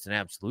fan, it's an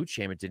absolute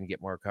shame it didn't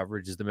get more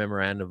coverage, is the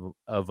memorandum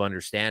of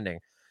understanding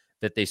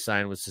that they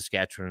signed with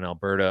Saskatchewan and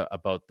Alberta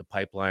about the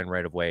pipeline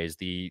right of ways,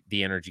 the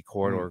energy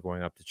corridor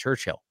going up to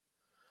Churchill.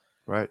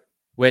 Right.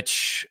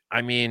 Which,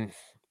 I mean,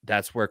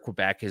 that's where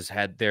Quebec has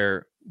had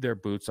their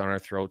boots on our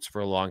throats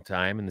for a long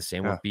time, and the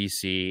same with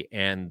BC.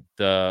 And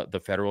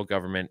the federal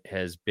government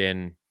has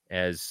been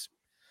as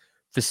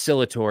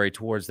facilitatory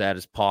towards that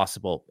as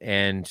possible.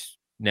 And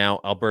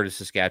now Alberta,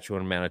 Saskatchewan,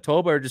 and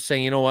Manitoba are just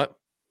saying, you know what?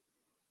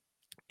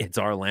 It's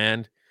our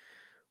land.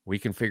 We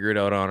can figure it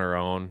out on our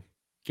own.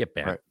 Get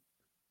bent. Right.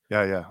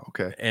 Yeah.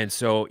 Okay. And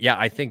so, yeah,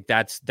 I think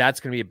that's going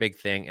to be a big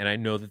thing. And I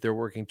know that they're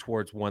working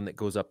towards one that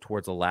goes up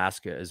towards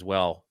Alaska as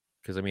well.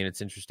 Because, I mean,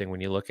 it's interesting when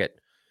you look at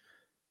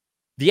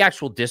the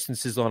actual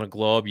distances on a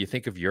globe, you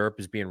think of Europe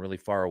as being really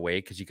far away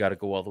because you got to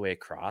go all the way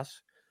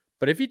across.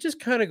 But if you just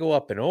kind of go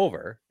up and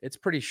over, it's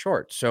pretty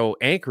short. So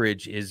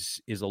Anchorage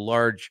is a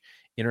large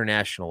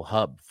international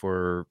hub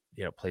for,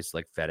 places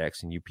like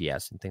FedEx and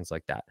UPS and things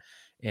like that.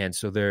 And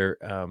so they're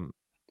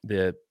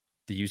the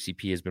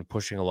UCP has been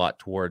pushing a lot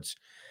towards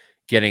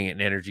getting an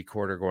energy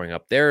corridor going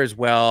up there as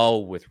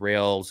well, with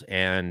rails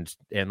and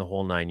the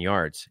whole 9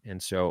 yards.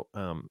 And so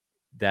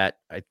that,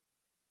 I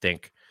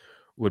think,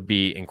 would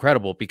be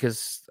incredible,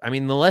 because, I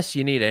mean, the less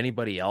you need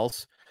anybody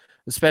else,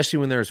 especially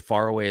when they're as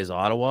far away as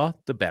Ottawa,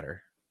 the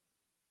better.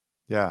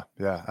 Yeah,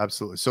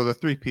 absolutely. So the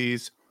 3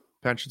 Ps: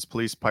 pensions,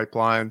 police,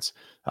 pipelines.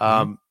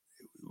 Do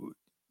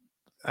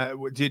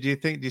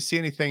you see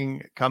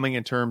anything coming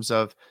in terms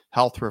of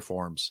health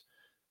reforms?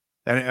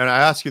 And I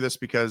ask you this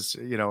because,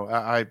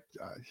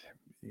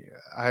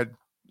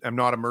 I'm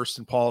not immersed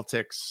in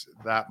politics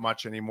that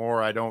much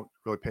anymore. I don't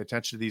really pay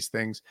attention to these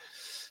things.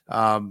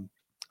 I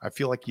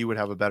feel like you would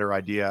have a better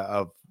idea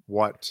of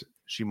what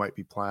she might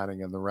be planning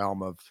in the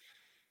realm of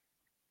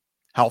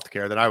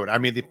healthcare than I would. I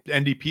mean, the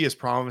NDP is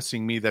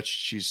promising me that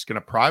she's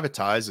going to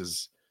privatize.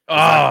 Is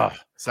that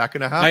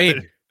going to happen? I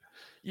mean,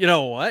 you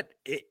know what?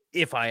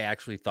 If I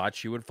actually thought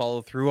she would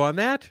follow through on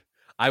that,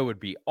 I would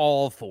be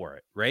all for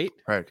it, right?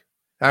 Right.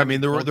 I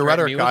mean, the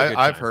rhetoric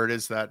I've heard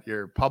is that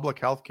your public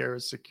health care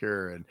is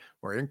secure and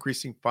we're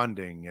increasing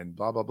funding and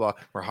blah, blah, blah.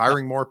 We're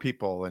hiring more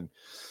people. And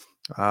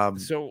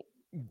so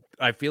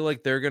I feel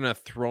like they're going to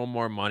throw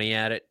more money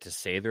at it to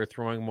say they're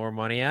throwing more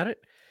money at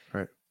it.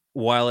 Right.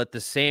 While at the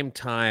same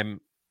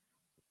time,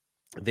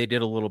 they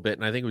did a little bit,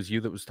 and I think it was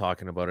you that was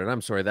talking about it.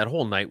 I'm sorry, that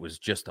whole night was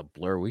just a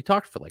blur. We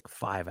talked for like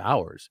 5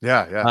 hours.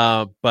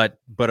 Yeah. But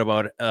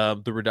about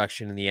the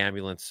reduction in the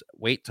ambulance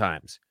wait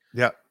times.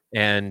 Yeah.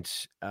 And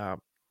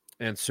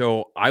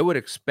so I would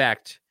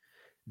expect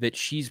that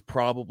she's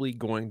probably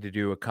going to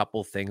do a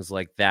couple things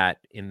like that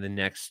in the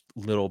next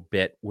little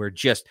bit, where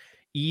just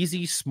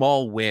easy,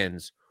 small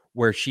wins,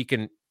 where she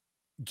can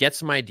get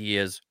some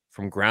ideas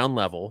from ground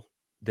level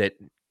that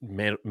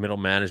middle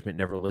management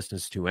never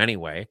listens to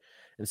anyway,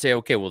 and say,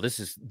 okay, well, this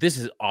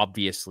is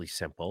obviously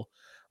simple,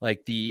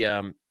 like the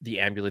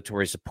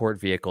ambulatory support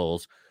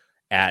vehicles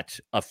at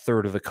a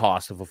third of the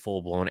cost of a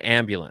full-blown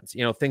ambulance,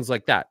 things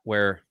like that,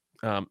 where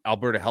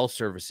Alberta Health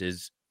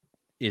Services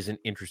isn't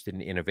interested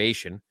in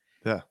innovation.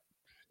 Yeah.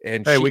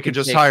 And hey, we can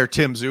just hire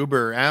Tim's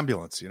Uber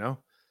ambulance,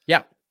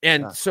 Yeah.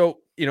 And so,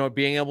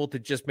 being able to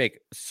just make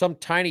some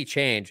tiny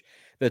change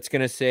that's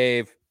going to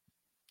save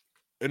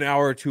an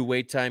hour or two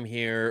wait time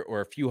here,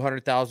 or a few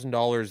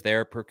 $100,000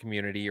 there per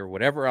community, or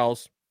whatever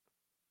else,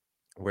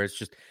 where it's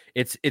just,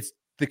 it's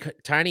the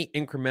tiny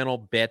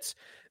incremental bits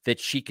that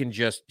she can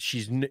just,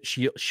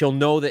 she'll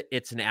know that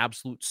it's an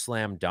absolute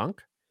slam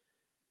dunk.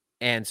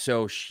 And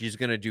so she's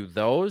going to do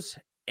those,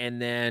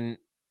 and then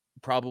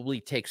probably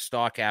take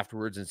stock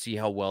afterwards and see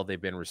how well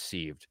they've been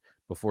received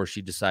before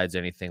she decides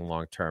anything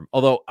long term.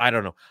 Although, I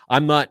don't know.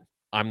 I'm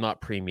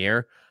not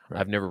premier. Right.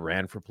 I've never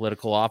ran for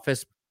political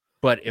office,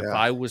 but if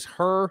I was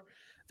her,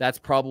 that's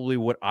probably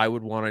what I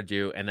would want to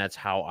do, and that's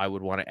how I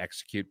would want to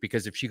execute,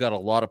 because if she got a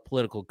lot of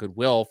political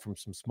goodwill from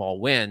some small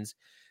wins,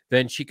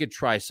 then she could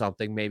try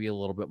something maybe a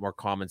little bit more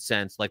common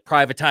sense, like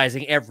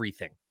privatizing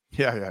everything.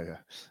 Yeah.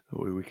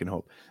 We can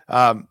hope.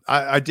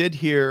 I did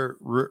hear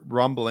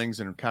rumblings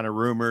and kind of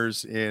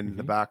rumors in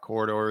the back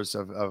corridors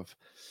of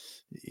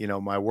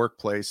my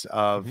workplace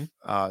of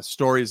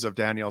stories of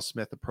Danielle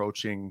Smith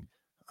approaching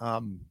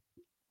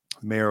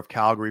mayor of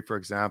Calgary, for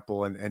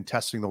example, and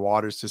testing the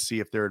waters to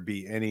see if there would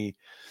be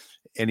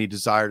any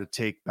desire to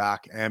take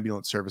back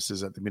ambulance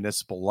services at the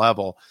municipal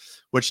level,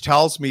 which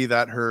tells me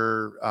that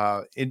her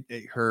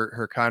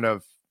kind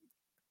of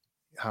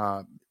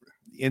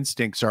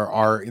instincts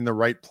are in the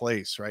right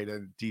place, right?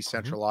 And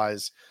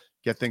decentralize,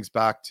 get things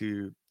back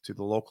to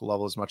the local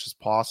level as much as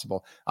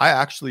possible. I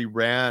actually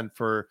ran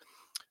for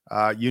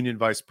union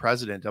vice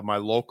president of my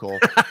local,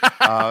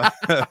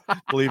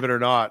 believe it or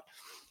not.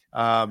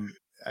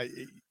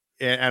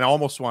 and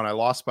almost won. I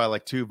lost by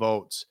like 2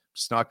 votes.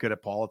 Just not good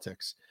at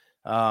politics.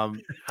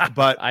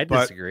 But I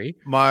disagree.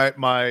 But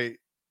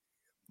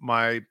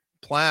my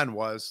plan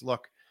was,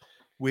 look,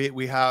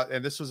 we have,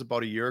 and this was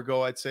about a year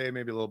ago, I'd say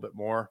maybe a little bit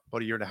more,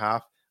 about a year and a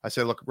half. I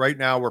said, look, right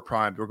now we're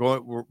primed.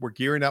 We're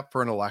gearing up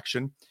for an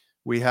election.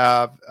 We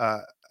have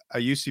a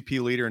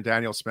UCP leader in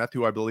Daniel Smith,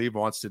 who I believe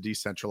wants to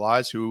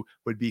decentralize, who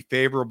would be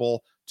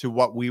favorable to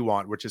what we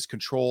want, which is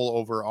control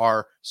over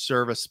our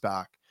service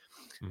back.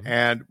 Mm-hmm.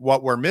 And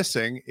what we're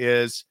missing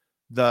is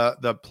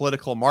the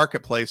political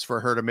marketplace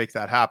for her to make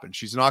that happen.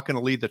 She's not going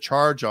to lead the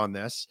charge on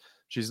this.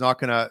 She's not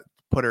going to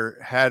put her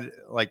head,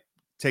 like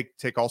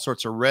take all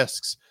sorts of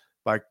risks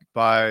by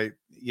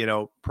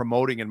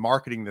promoting and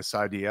marketing this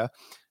idea.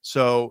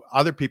 So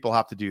other people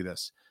have to do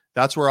this.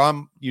 That's where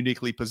I'm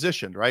uniquely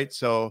positioned, right?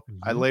 So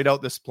I laid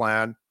out this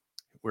plan.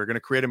 We're going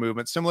to create a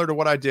movement similar to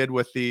what I did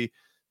with the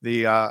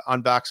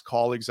unvaxxed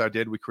colleagues.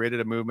 We created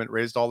a movement,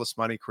 raised all this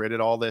money,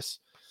 created all this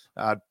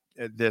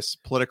this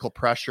political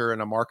pressure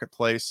in a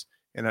marketplace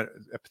in a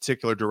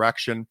particular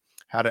direction,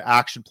 had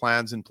action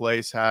plans in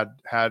place, had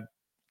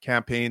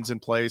campaigns in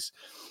place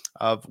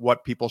of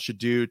what people should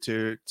do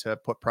to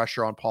put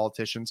pressure on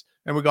politicians,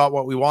 and we got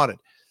what we wanted.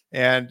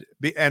 And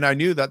I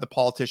knew that the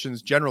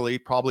politicians generally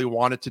probably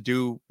wanted to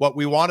do what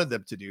we wanted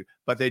them to do,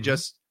 but they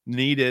just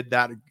needed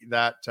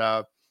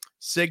that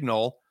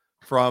signal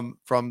from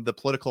the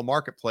political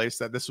marketplace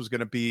that this was going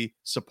to be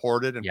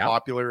supported and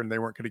popular, and they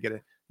weren't going to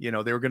get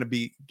they were going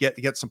to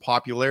get some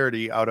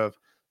popularity out of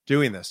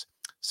doing this.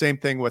 Same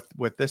thing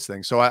with this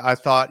thing. So I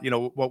thought,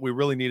 what we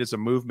really need is a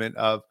movement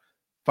of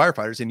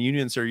firefighters, and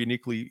unions are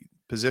uniquely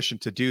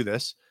positioned to do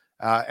this,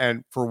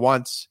 and for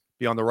once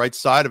be on the right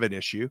side of an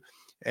issue,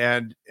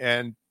 and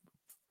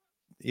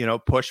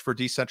push for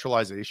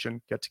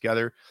decentralization, get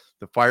together.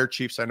 The fire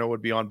chiefs I know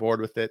would be on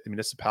board with it. The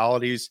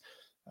municipalities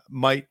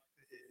might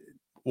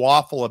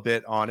waffle a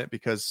bit on it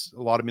because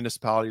a lot of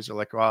municipalities are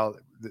like, well,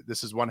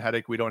 this is one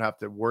headache we don't have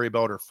to worry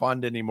about or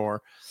fund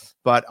anymore.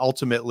 But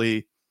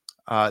ultimately,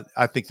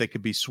 I think they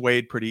could be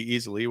swayed pretty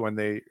easily when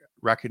they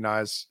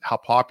recognize how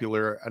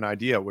popular an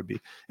idea would be.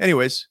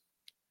 Anyways,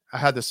 I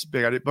had this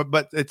big idea,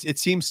 but it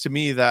seems to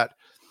me that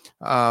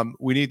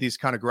we need these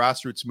kind of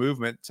grassroots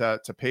movement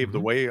to pave the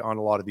way on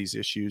a lot of these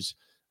issues,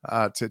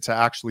 to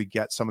actually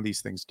get some of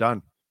these things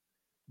done.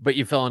 But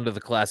you fell into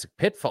the classic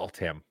pitfall,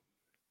 Tim.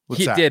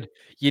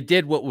 You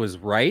did what was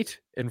right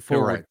and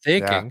forward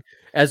thinking,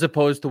 as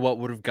opposed to what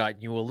would have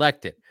gotten you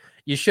elected.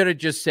 You should have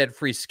just said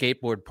free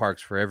skateboard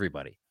parks for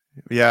everybody.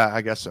 Yeah,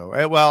 I guess so.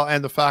 Well,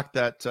 and the fact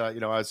that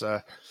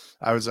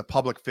I was a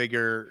public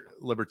figure,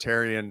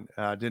 libertarian,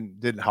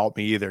 didn't help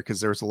me either, because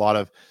there was a lot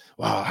of,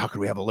 wow, how could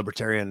we have a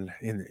libertarian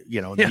in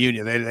the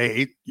union? They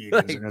hate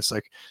unions, and it's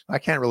like, I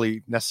can't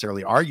really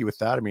necessarily argue with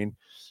that. I mean,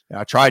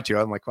 I tried to.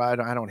 I'm like,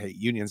 well, I don't hate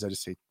unions. I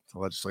just hate the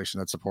legislation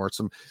that supports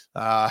them.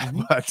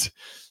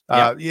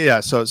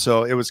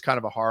 So it was kind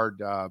of a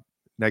hard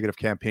negative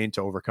campaign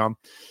to overcome.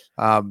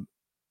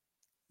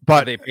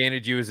 But they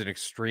painted you as an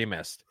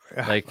extremist,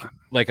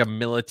 like a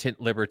militant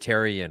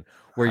libertarian,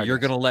 where you're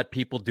going to let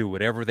people do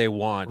whatever they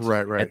want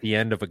at the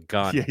end of a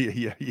gun.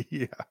 Yeah.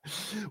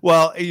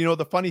 Well,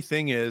 the funny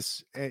thing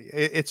is,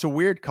 it's a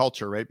weird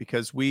culture, right?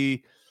 Because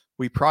we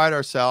pride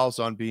ourselves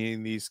on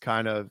being these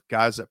kind of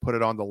guys that put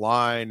it on the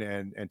line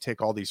and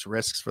take all these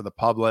risks for the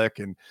public,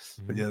 and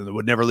they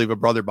would never leave a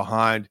brother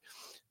behind.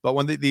 But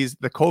when the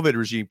COVID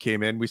regime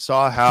came in, we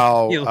saw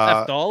how you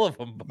left all of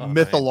them behind.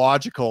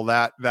 Mythological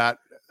that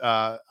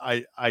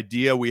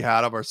idea we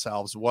had of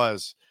ourselves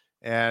was.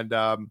 And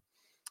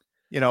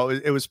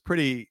it was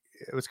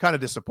kind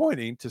of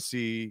disappointing to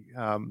see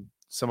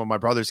some of my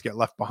brothers get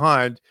left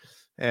behind.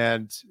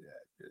 And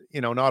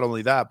not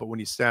only that, but when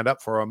you stand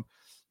up for them,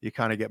 you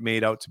kind of get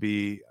made out to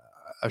be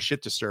a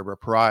shit disturber, a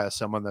pariah,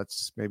 someone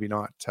that's maybe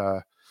not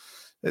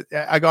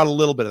I got a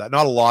little bit of that,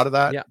 not a lot of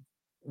that. Yeah.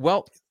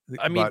 Well,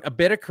 I mean, a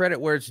bit of credit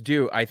where it's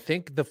due. I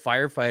think the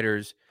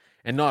firefighters,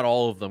 and not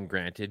all of them,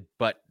 granted,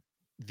 but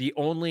the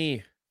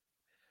only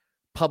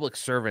public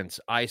servants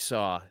I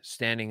saw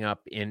standing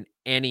up in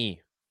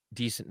any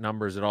decent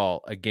numbers at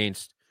all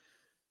against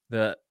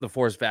the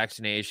forced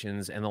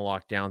vaccinations and the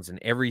lockdowns and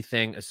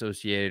everything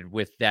associated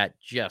with that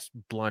just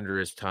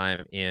blunderous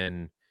time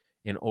in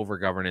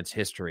overgovernance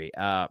history,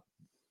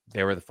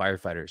 they were the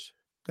firefighters.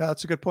 Yeah,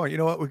 that's a good point. You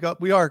know what?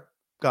 We are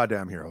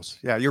goddamn heroes.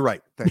 Yeah, you're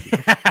right. Thank you.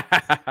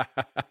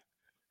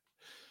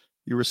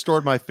 You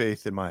restored my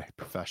faith in my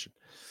profession.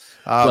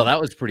 Well, that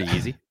was pretty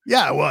easy.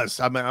 Yeah, it was.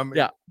 I'm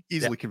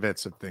easily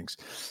convinced of things.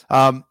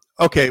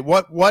 Okay,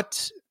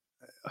 what's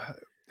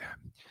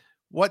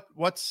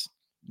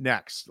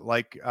next?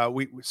 Like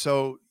we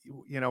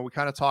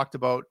kind of talked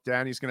about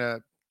Dani's going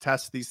to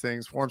test these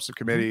things, form some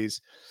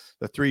committees,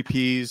 the 3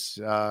 Ps.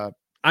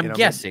 I'm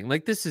guessing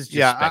like this is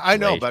just I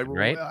know, but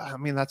right? I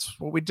mean, that's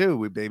what we do.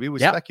 We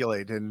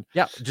speculate and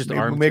just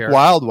we make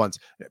wild ones.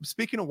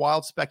 Speaking of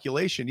wild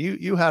speculation,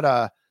 you had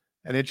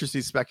an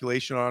interesting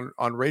speculation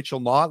on Rachel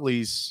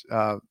Notley's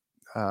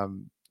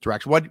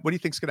direction. What do you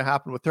think is going to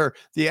happen with her?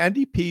 The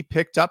NDP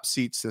picked up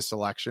seats this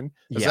election.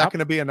 Is that going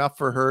to be enough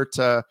for her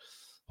to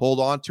hold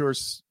on to her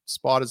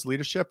spot as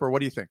leadership, or what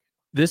do you think?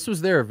 This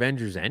was their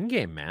Avengers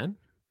Endgame, man.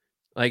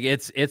 Like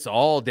it's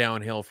all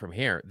downhill from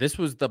here. This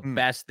was the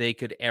best they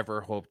could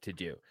ever hope to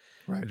do.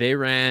 Right. They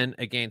ran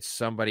against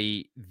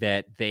somebody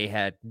that they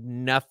had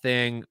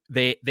nothing.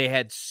 They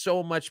had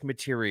so much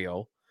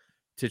material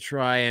to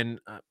try and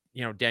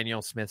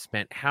Danielle Smith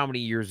spent how many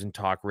years in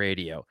talk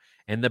radio,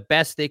 and the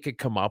best they could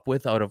come up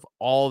with out of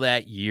all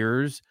that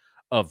years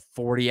of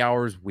 40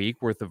 hours a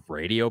week worth of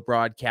radio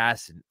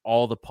broadcasts and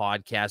all the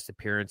podcast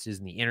appearances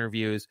and the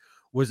interviews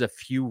was a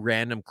few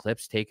random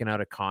clips taken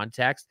out of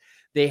context.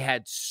 They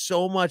had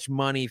so much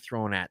money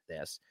thrown at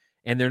this,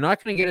 and they're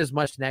not going to get as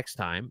much next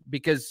time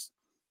because,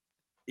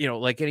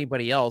 like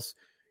anybody else,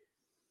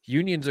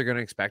 unions are going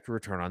to expect a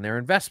return on their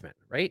investment,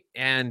 right?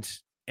 And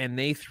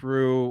they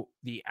threw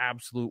the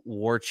absolute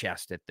war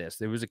chest at this.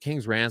 There was a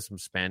king's ransom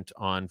spent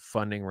on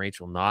funding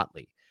Rachel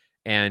Notley,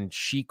 and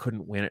she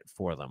couldn't win it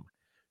for them.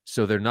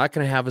 So they're not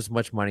going to have as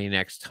much money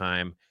next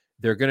time.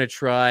 They're going to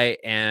try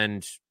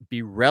and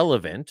be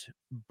relevant,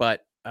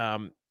 but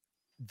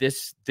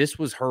this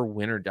was her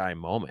win or die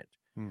moment.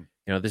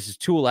 This is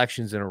 2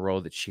 elections in a row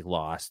that she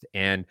lost,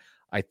 and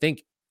I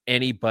think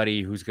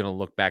anybody who's going to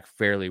look back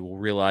fairly will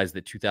realize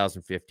that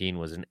 2015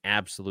 was an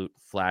absolute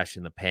flash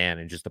in the pan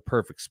and just a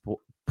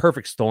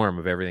perfect storm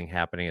of everything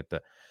happening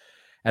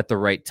at the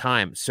right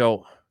time.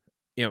 So,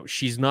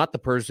 she's not the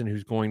person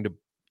who's going to,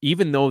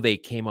 even though they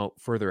came out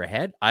further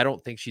ahead, I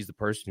don't think she's the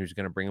person who's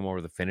going to bring them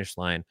over the finish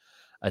line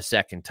a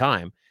second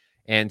time.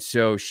 And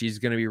so she's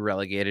going to be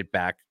relegated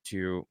back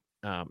to,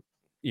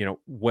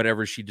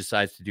 whatever she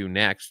decides to do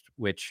next,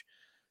 which,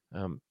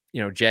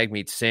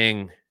 Jagmeet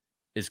Singh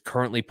is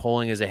currently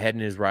polling as ahead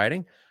in his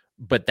riding,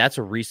 but that's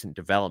a recent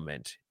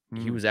development.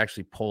 He was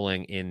actually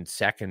polling in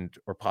second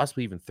or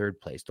possibly even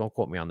third place. Don't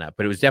quote me on that,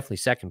 but it was definitely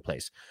second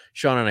place.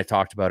 Sean and I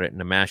talked about it in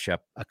a mashup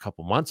a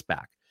couple months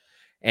back.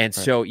 And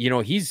so,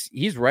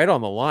 he's right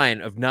on the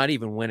line of not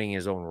even winning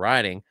his own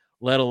riding,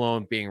 let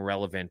alone being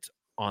relevant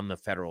on the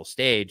federal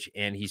stage.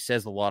 And he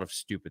says a lot of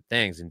stupid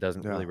things and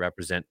doesn't really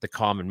represent the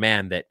common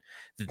man that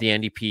the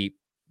NDP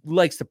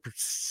likes to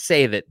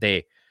say that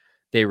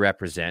they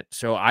represent.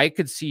 So I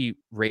could see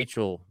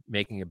Rachel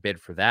making a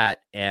bid for that.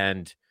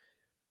 And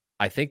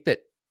I think that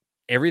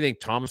everything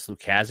Thomas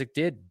Lukaszuk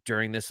did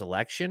during this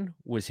election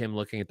was him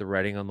looking at the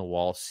writing on the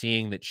wall,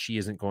 seeing that she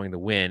isn't going to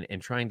win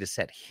and trying to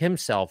set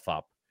himself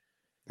up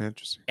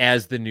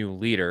as the new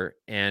leader.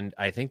 And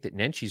I think that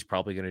Nenchi's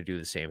probably going to do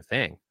the same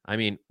thing. I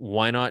mean,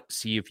 why not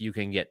see if you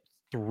can get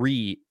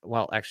 3?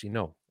 Well, actually,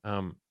 no.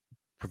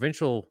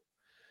 Provincial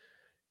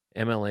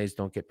MLAs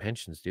don't get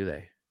pensions, do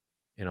they,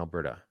 in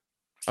Alberta?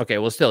 Okay,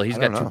 well, still, he's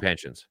got 2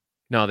 pensions.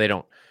 No, they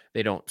don't.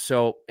 They don't.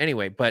 So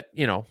anyway, but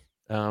king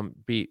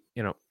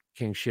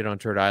shit on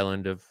Turd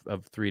Island of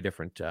 3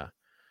 different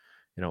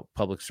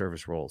public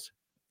service roles.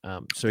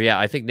 So yeah,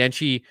 I think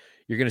Nenchi.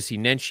 You're going to see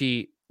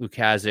Nenchi,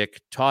 Lukaszuk,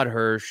 Todd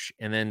Hirsch,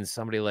 and then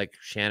somebody like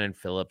Shannon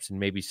Phillips and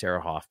maybe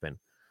Sarah Hoffman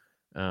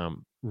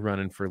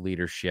running for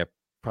leadership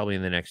probably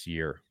in the next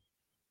year.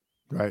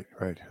 Right.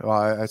 Well,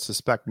 I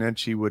suspect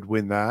Nenchi would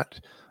win that.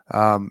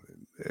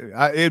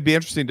 It'd be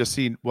interesting to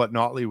see what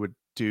Notley would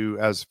do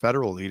as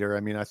federal leader. I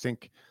mean, I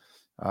think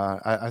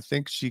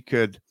she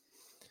could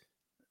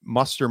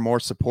muster more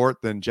support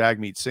than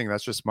Jagmeet Singh.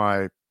 That's just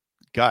my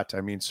gut.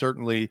 I mean,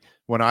 certainly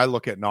when I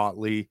look at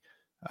Notley,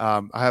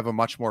 I have a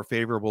much more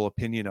favorable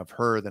opinion of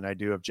her than I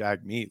do of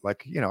Jagmeet.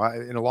 Like, in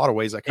a lot of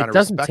ways, I kind of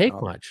doesn't take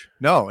Notley much.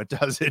 No, it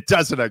does. It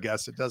doesn't. I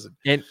guess it doesn't.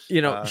 And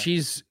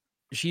she's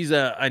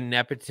a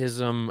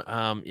nepotism.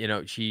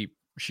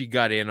 She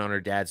got in on her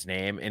dad's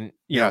name, and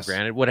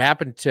granted, what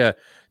happened to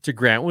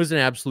Grant was an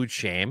absolute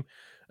shame.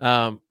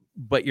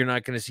 But you're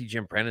not going to see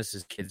Jim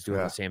Prentice's kids doing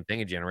the same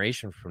thing a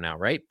generation from now,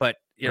 right? But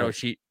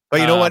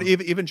But you know what?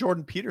 Even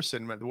Jordan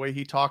Peterson, the way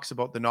he talks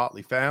about the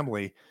Notley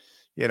family,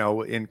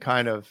 in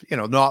kind of,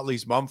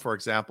 Notley's mom, for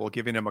example,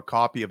 giving him a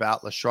copy of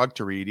Atlas Shrugged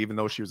to read, even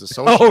though she was a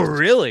socialist. Oh,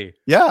 really?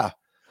 Yeah.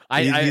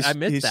 I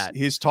missed that.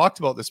 He's talked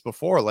about this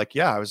before. Like,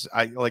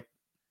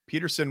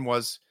 Peterson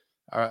was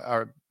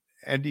a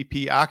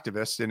NDP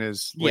activist in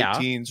his late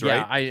teens,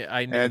 right? Yeah,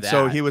 I knew and that.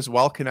 So he was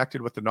well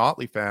connected with the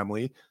Notley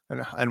family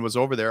and was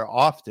over there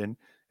often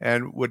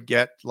and would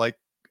get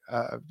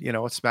a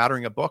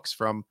smattering of books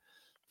from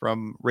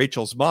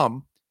Rachel's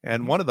mom.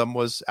 And one of them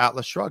was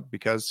Atlas Shrugged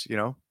because,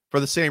 for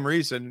the same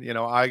reason,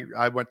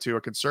 I went to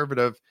a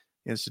conservative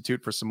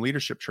institute for some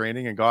leadership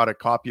training and got a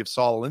copy of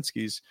Saul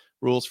Alinsky's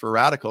Rules for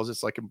Radicals.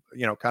 It's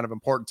kind of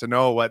important to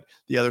know what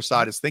the other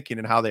side is thinking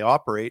and how they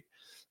operate.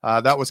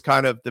 That was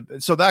kind of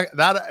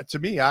that to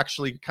me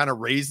actually kind of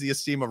raised the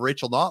esteem of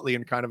Rachel Notley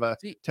in kind of a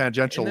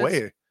tangential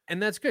way.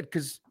 And that's good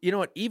because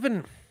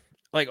even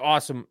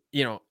awesome,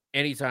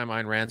 anytime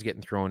Ayn Rand's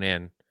getting thrown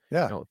in,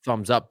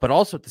 thumbs up. But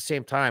also at the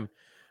same time,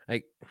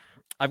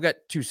 I've got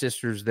 2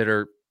 sisters that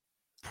are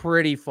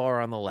pretty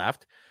far on the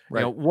left,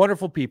 right.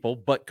 Wonderful people,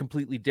 but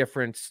completely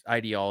different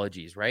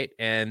ideologies, right?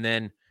 And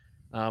then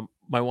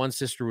my one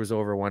sister was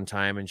over one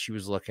time and she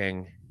was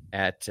looking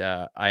at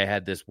I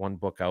had this one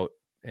book out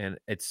and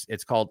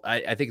it's called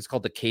I think it's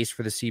called The Case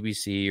for the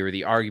CBC or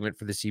The Argument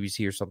for the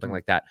CBC or something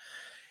like that.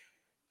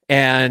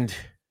 And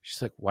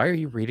she's like, "Why are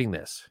you reading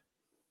this?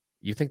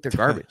 You think they're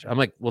garbage?" I'm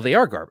like, "Well, they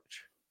are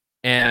garbage."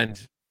 And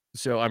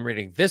so I'm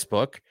reading this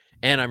book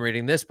and I'm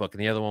reading this book,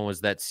 and the other one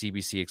was that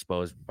CBC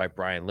Exposed by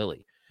Brian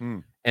Lilly.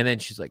 And then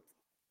she's like,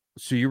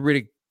 "So you're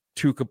reading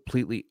two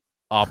completely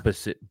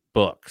opposite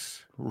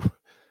books?"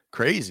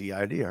 Crazy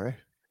idea, right?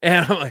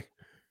 And I'm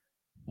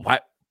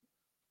like,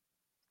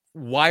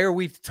 why are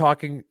we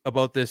talking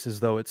about this as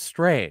though it's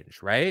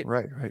strange, right?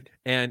 Right.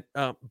 And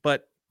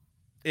but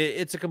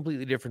it's a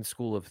completely different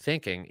school of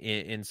thinking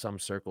in some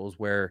circles,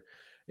 where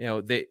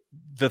the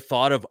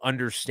thought of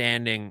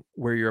understanding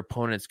where your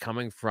opponent's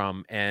coming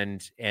from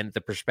and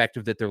the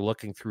perspective that they're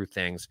looking through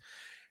things.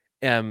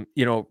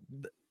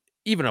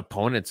 Even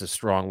opponent's a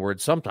strong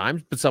word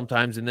sometimes, but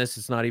sometimes in this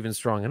it's not even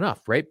strong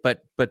enough, right?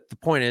 But the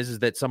point is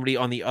that somebody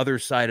on the other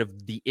side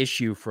of the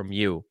issue from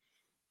you,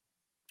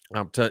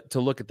 to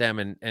look at them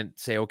and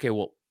say, okay,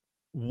 well,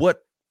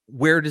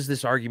 where does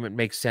this argument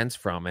make sense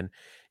from, and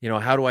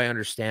how do I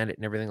understand it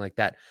and everything like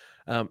that.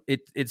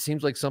 It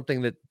seems like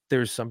something that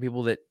there's some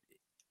people that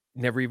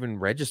never even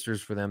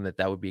registers for them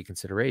that would be a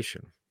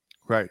consideration.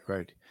 Right.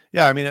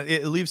 Yeah, I mean,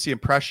 it leaves the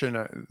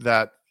impression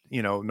that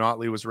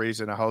Notley was raised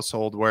in a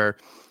household where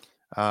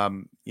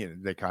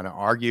they kind of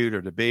argued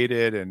or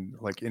debated, and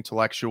like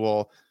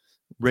intellectual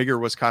rigor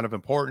was kind of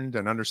important,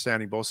 and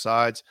understanding both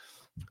sides.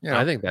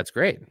 I think that's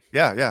great.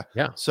 Yeah.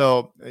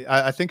 So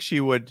I think she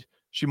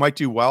might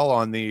do well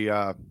on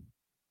the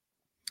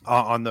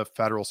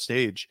federal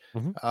stage.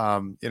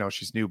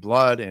 She's new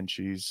blood, and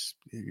she's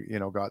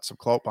got some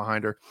clout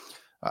behind her.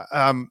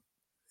 I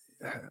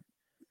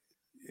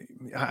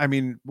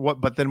mean,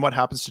 but then what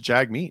happens to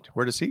Jagmeet?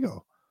 Where does he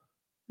go?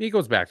 He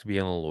goes back to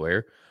being a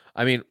lawyer.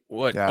 I mean,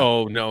 what? Yeah.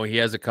 Oh no, he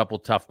has a couple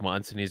tough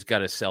months, and he's got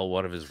to sell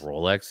one of his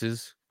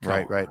Rolexes.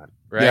 Right.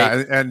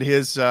 Yeah, and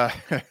his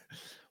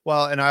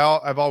well, and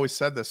I've always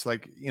said this,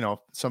 like,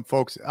 some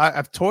folks,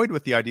 I've toyed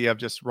with the idea of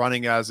just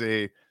running as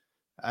a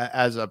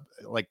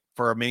like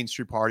for a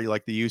mainstream party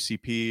like the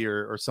UCP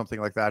or something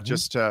like that,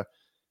 just to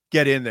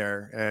get in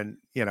there and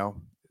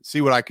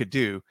see what I could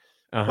do.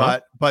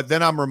 But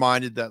then I'm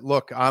reminded that,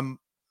 look, I'm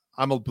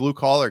a blue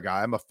collar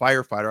guy. I'm a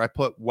firefighter. I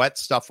put wet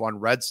stuff on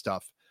red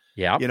stuff.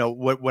 Yeah.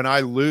 When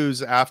I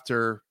lose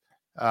after,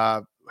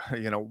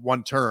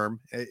 one term,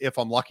 if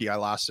I'm lucky, I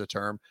last a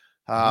term.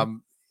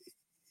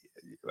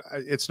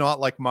 It's not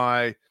like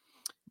my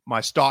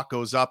stock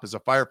goes up as a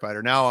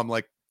firefighter. Now I'm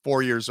like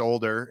 4 years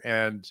older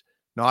and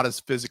not as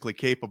physically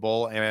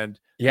capable, and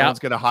no one's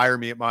going to hire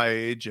me at my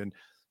age. And,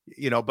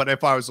 but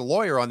if I was a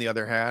lawyer, on the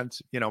other hand,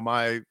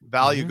 my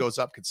value goes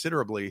up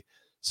considerably.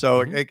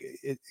 So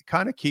it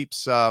kind of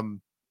keeps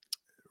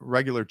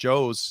regular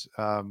Joes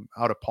out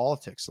of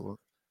politics a little.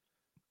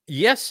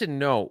 Yes and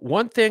no.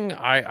 One thing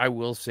I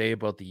will say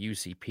about the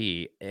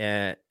UCP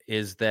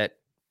is that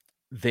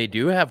they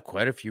do have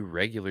quite a few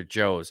regular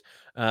Joes.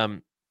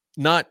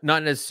 Not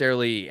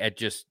necessarily at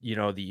just, the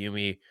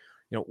Yumi,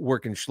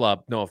 working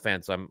schlub. No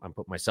offense. I'm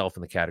putting myself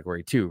in the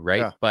category too, right?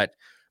 Yeah. But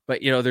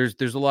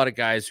there's a lot of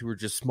guys who are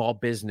just small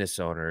business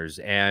owners,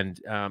 and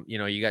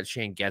you got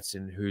Shane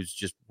Getson, who's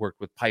just worked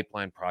with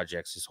pipeline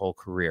projects his whole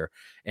career,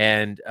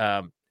 and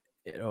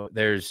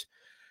there's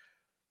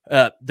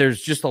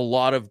just a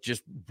lot of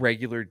just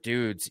regular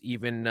dudes.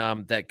 Even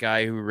that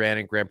guy who ran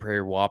in Grand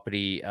Prairie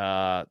Wapiti,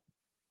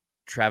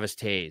 Travis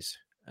Tays.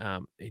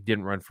 He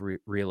didn't run for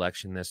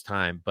re-election this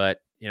time, but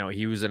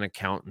he was an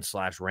accountant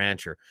 /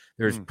 rancher.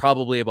 There's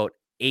probably about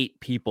 8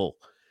 people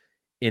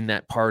in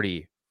that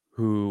party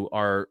who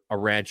are a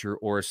rancher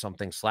or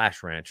something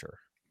 / rancher.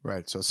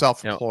 Right. So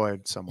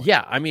self-employed somewhere.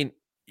 Yeah. I mean,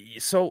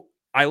 so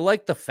I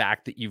like the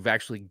fact that you've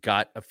actually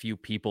got a few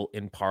people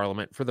in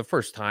Parliament for the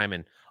first time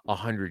in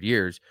 100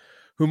 years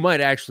who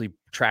might actually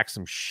track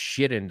some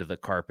shit into the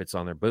carpets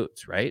on their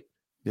boots, right?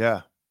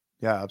 Yeah.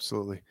 Yeah,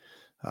 absolutely.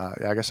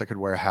 I guess I could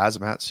wear a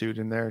hazmat suit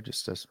in there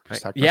just to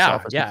protect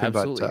myself. Yeah,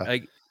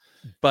 absolutely.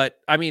 But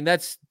I mean,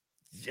 that's,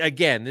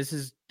 again, this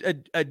is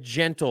a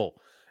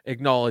gentle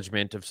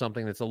acknowledgement of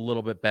something that's a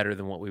little bit better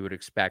than what we would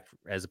expect,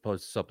 as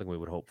opposed to something we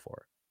would hope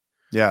for.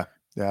 Yeah,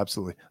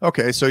 absolutely.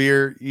 Okay, so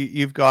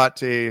you've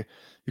got you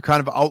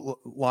kind of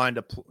outlined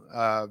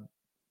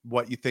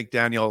what you think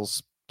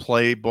Daniel's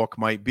playbook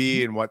might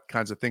be and what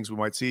kinds of things we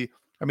might see.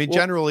 I mean,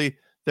 generally,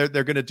 they're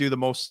going to do the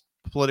most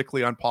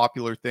politically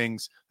unpopular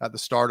things at the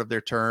start of their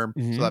term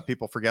so that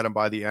people forget them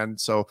by the end.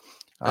 So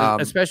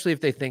especially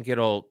if they think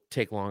it'll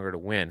take longer to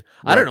win.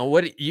 Right. I don't know,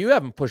 what you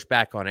haven't pushed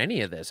back on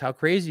any of this. How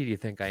crazy do you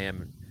think I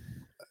am?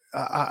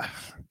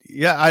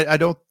 I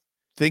don't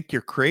think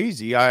you're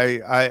crazy.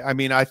 I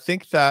mean, I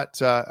think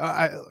that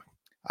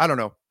I don't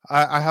know.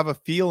 I have a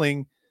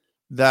feeling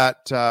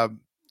that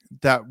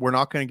that we're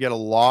not going to get a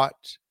lot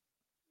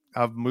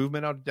of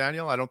movement out of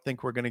Daniel. I don't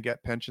think we're going to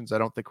get pensions. I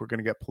don't think we're going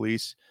to get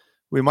police.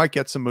 We might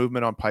get some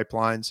movement on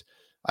pipelines.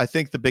 I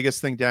think the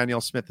biggest thing Danielle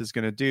Smith is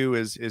going to do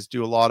is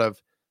do a lot of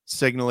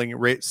signaling,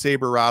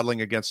 saber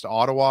rattling against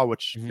Ottawa,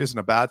 which isn't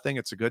a bad thing.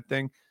 It's a good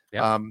thing.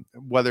 Yeah.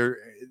 Whether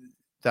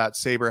that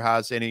saber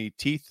has any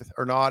teeth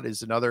or not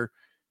is another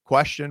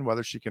question.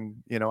 Whether she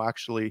can,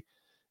 actually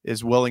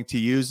is willing to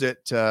use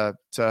it to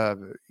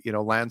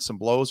land some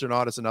blows or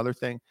not is another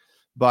thing.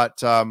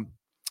 But I'm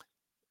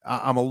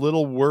a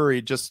little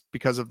worried just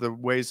because of the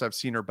ways I've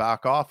seen her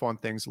back off on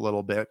things a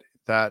little bit,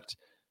 that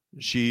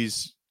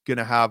she's going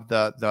to have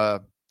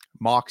the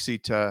moxie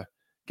to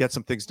get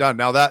some things done.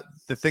 Now, that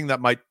the thing that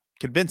might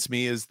convince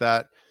me is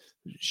that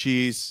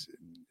she's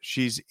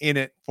in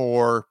it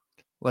for,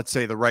 let's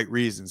say, the right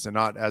reasons, and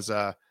not as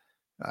a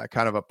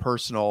kind of a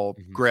personal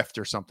grift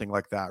or something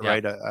like that,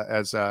 right?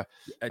 As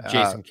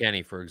Jason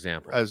Kenney, for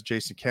example, as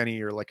Jason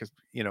Kenney, or like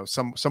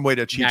some way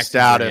to achieve Max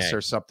status Bernier.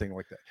 or something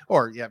like that.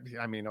 Or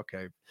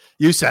okay,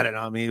 you said it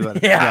on me,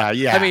 but yeah.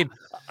 I mean,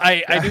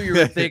 I knew you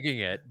were thinking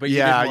it, but you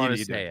didn't want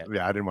to say it.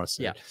 Yeah, I didn't want to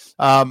say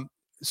it.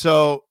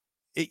 So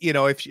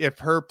if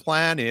her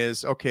plan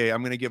is, okay,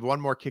 I'm going to give one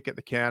more kick at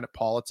the can at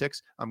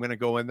politics, I'm going to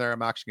go in there,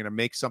 I'm actually going to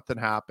make something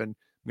happen,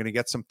 I'm going to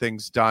get some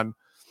things done.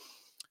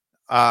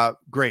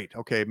 Great.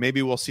 Okay.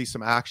 Maybe we'll see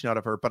some action out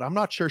of her, but I'm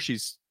not sure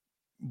she's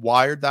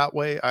wired that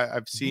way.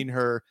 I've seen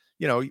her,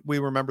 we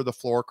remember the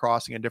floor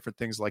crossing and different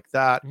things like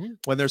that.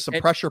 When there's some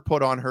pressure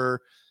put on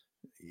her,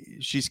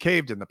 she's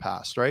caved in the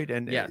past. Right.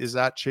 And is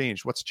that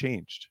changed? What's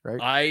changed?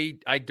 Right.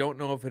 I don't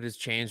know if it has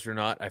changed or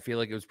not. I feel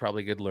like it was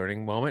probably a good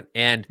learning moment.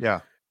 And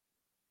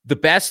the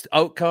best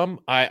outcome,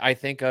 I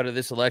think, out of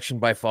this election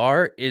by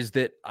far is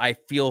that I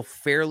feel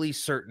fairly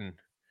certain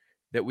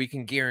that we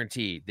can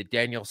guarantee that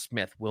Danielle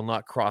Smith will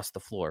not cross the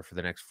floor for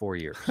the next 4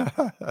 years.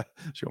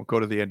 She won't go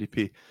to the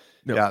NDP.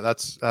 No. Yeah,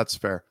 that's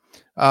fair.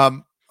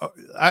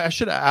 I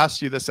should have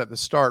asked you this at the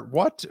start.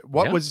 What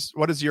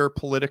is your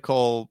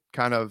political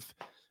kind of,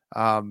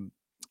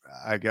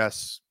 I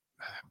guess,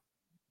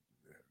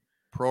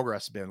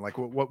 progress been? Like,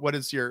 what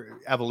is your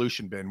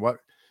evolution been?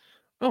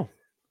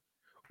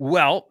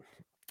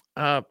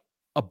 A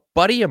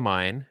buddy of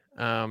mine,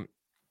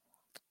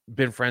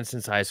 been friends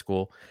since high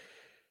school.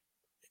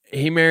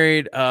 He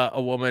married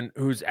a woman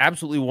who's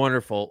absolutely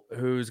wonderful,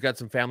 who's got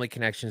some family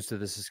connections to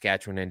the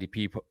Saskatchewan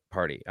NDP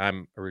party.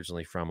 I'm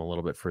originally from a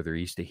little bit further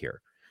east of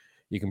here.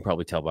 You can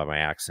probably tell by my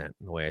accent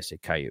and the way I say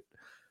coyote.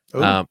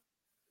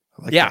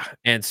 That.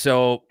 And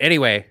so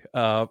anyway,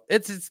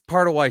 it's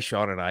part of why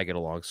Sean and I get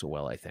along so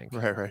well, I think.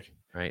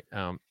 Right.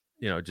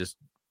 Just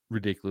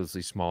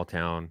ridiculously small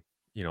town,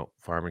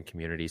 farming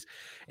communities.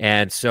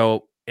 And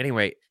so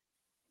anyway,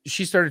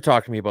 she started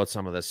talking to me about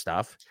some of this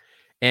stuff,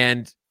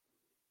 and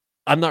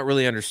I'm not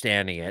really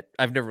understanding it.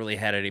 I've never really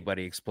had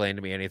anybody explain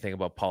to me anything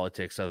about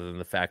politics other than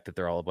the fact that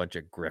they're all a bunch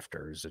of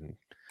grifters, and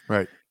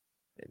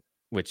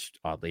which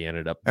oddly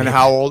ended up. And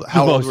how old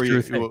were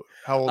you?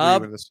 How old were you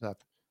when this happened?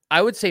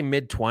 I would say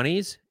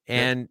mid-20s.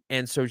 And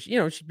so,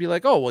 she'd be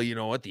like, oh, well, you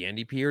know what? The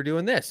NDP are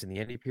doing this and the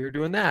NDP are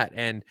doing that.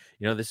 And,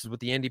 this is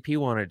what the NDP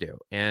want to do.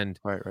 And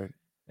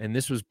and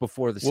this was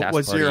before the SAS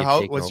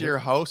party. Was your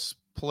house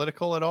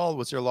political at all?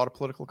 Was there a lot of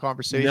political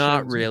conversations?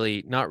 Not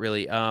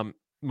really.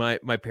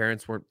 My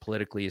parents weren't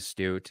politically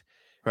astute,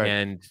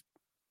 and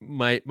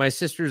my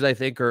sisters, I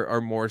think,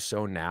 are more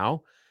so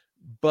now,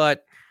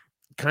 but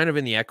kind of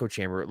in the echo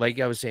chamber, like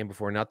I was saying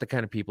before, not the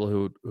kind of people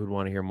who'd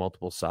want to hear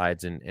multiple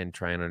sides and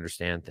try and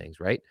understand things,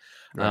 right?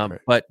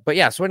 But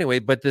yeah. So anyway,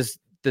 but this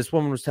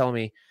woman was telling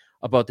me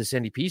about this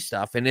NDP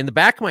stuff, and in the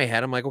back of my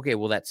head, I'm like, okay,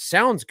 well, that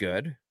sounds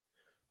good,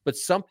 but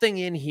something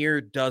in here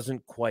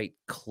doesn't quite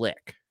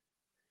click,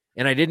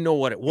 and I didn't know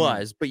what it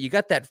was, but you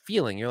got that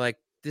feeling. You're like,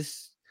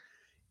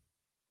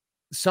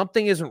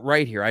 something isn't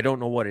right here. I don't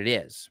know what it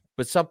is,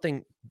 but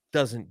something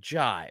doesn't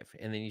jive.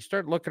 And then you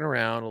start looking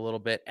around a little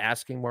bit,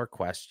 asking more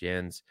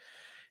questions.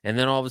 And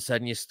then all of a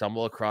sudden you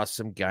stumble across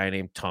some guy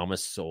named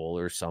Thomas Sowell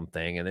or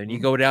something. And then you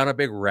go down a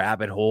big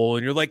rabbit hole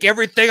and you're like,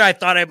 everything I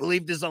thought I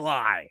believed is a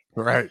lie.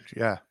 Right.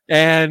 Yeah.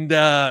 And,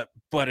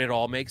 but it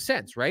all makes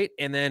sense. Right.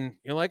 And then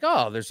you're like,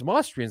 oh, there's some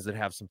Austrians that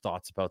have some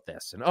thoughts about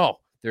this. And,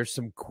 there's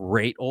some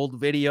great old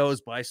videos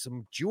by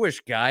some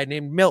Jewish guy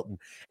named Milton.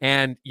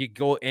 And you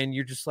go and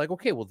you're just like,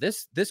 okay, well,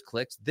 this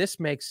clicks. This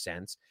makes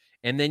sense.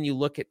 And then you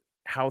look at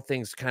how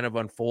things kind of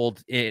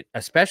unfold,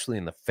 especially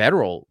in the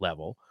federal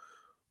level,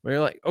 where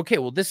you're like, okay,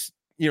 well, this,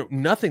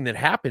 nothing that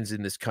happens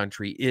in this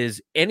country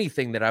is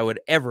anything that I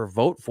would ever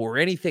vote for,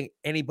 anything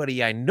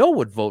anybody I know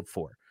would vote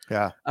for.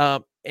 Yeah.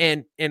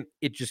 And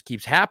it just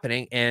keeps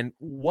happening. And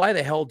why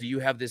the hell do you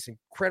have this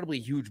incredibly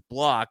huge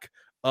block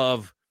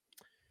of,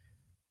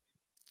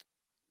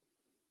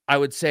 I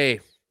would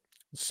say,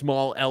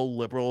 small L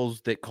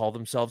liberals that call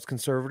themselves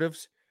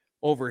conservatives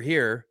over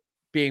here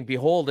being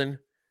beholden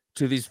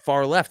to these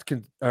far left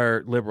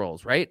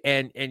liberals, right?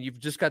 And you've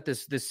just got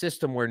this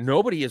system where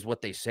nobody is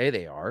what they say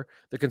they are.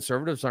 The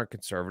conservatives aren't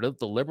conservative.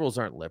 The liberals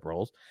aren't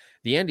liberals.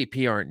 The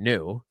NDP aren't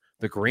new.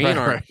 The Green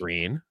aren't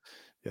green.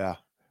 Yeah.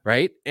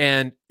 Right.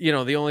 And,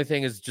 the only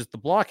thing is just the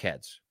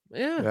blockheads.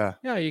 Yeah.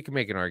 You can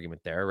make an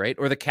argument there, right?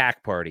 Or the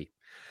CAC party.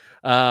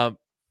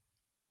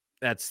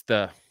 That's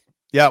the...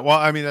 Yeah, well,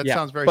 I mean, that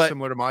sounds very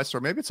similar to my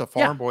story. Maybe it's a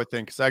farm boy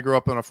thing, because I grew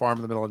up on a farm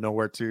in the middle of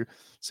nowhere too.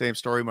 Same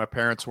story. My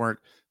parents weren't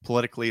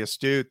politically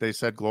astute. They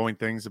said glowing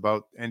things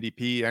about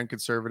NDP and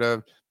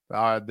conservative.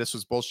 This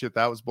was bullshit.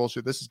 That was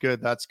bullshit. This is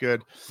good. That's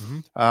good.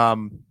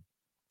 Mm-hmm.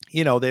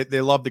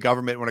 They loved the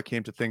government when it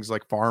came to things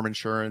like farm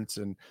insurance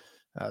and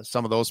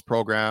some of those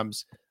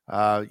programs,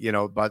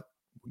 but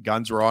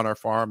guns were on our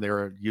farm. They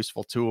were a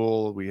useful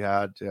tool. We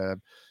had,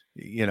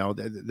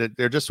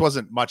 there just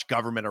wasn't much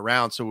government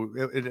around. So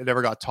it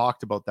never got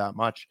talked about that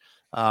much.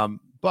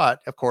 But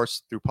of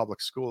course, through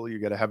public school, you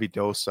get a heavy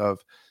dose of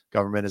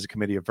government as a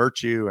committee of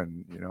virtue.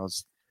 And,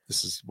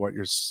 this is what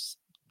your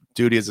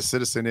duty as a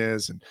citizen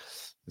is. And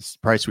this is the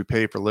price we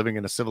pay for living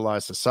in a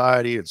civilized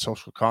society and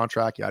social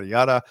contract, yada,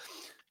 yada.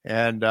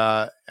 And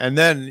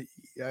then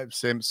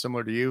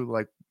similar to you,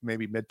 like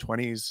maybe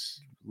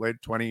mid-20s, late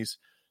 20s,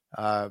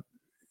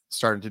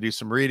 starting to do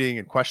some reading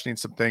and questioning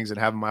some things and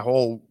having my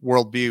whole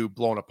worldview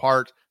blown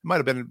apart. It might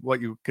have been what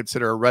you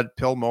consider a red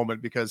pill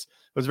moment, because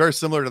it was very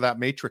similar to that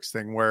Matrix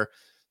thing where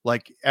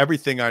like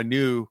everything I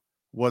knew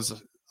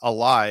was a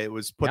lie. It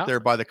was put there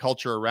by the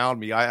culture around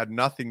me. I had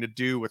nothing to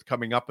do with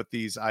coming up with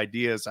these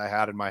ideas I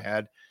had in my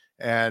head.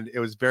 And it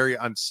was very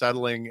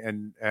unsettling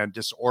and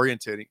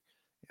disorienting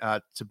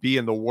to be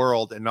in the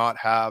world and not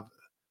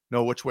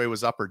know which way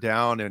was up or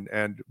down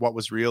and what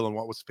was real and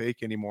what was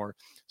fake anymore.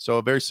 So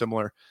a very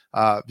similar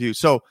view.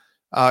 So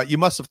you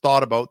must have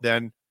thought about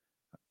then,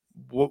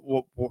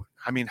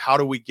 how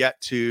do we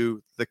get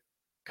to the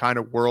kind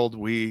of world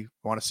we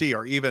want to see,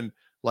 or even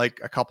like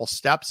a couple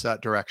steps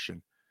that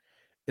direction?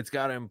 It's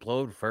got to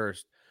implode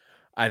first.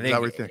 I think. Is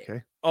that what you think?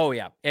 Okay. Oh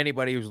yeah.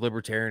 Anybody who's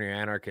libertarian or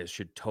anarchist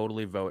should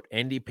totally vote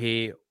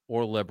NDP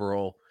or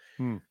Liberal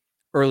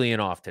early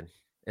and often.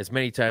 As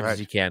many times as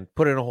you can.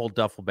 Put in a whole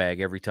duffel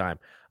bag every time.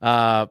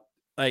 Because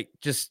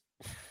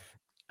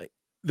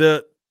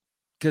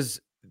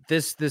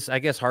this I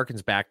guess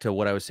harkens back to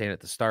what I was saying at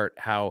the start,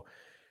 how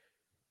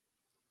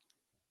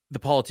the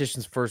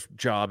politician's first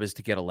job is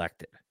to get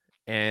elected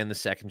and the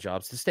second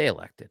job is to stay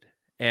elected.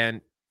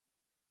 And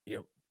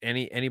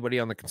anybody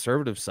on the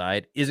conservative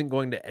side isn't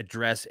going to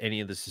address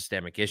any of the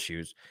systemic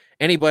issues.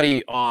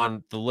 Anybody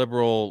on the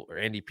Liberal or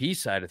NDP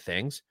side of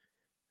things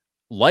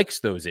likes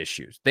those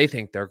issues. They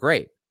think they're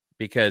great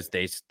because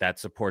that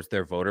supports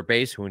their voter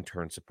base, who in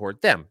turn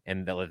support them,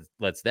 and that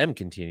lets them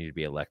continue to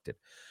be elected.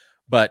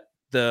 But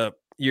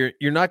you're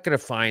not going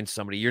to find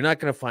somebody. You're not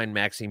going to find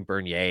Maxime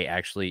Bernier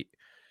actually.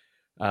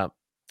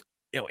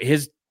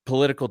 His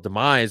political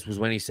demise was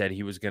when he said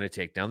he was going to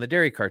take down the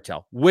dairy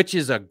cartel, which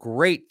is a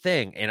great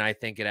thing, and I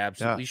think it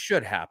absolutely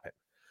should happen.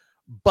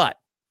 But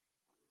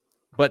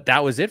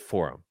that was it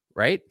for him.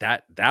 Right.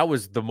 That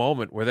was the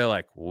moment where they're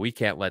like, well, we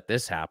can't let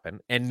this happen.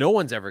 And no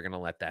one's ever going to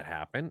let that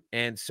happen.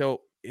 And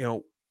so,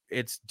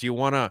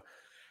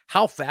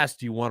 how fast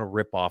do you want to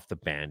rip off the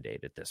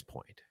Band-Aid at this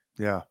point?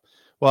 Yeah.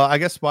 Well, I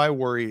guess my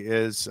worry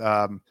is,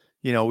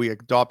 we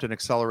adopt an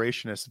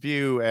accelerationist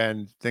view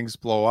and things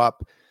blow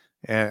up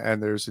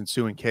and there's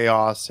ensuing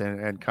chaos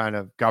and kind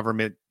of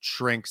government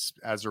shrinks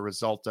as a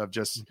result of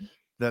just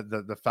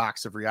the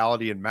facts of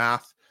reality and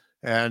math.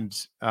 And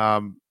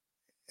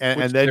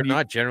then they're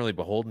not generally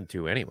beholden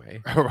to anyway.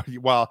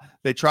 Well,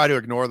 they try to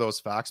ignore those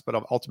facts, but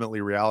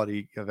ultimately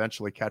reality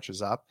eventually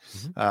catches up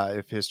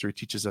if history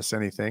teaches us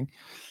anything.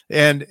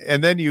 And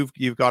then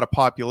you've got a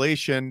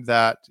population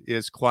that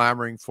is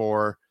clamoring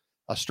for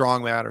a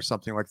strongman or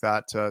something like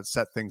that to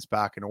set things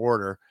back in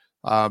order.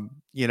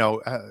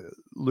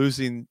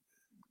 Losing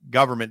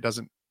government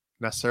doesn't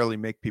necessarily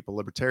make people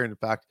libertarian. In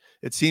fact,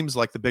 it seems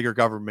like the bigger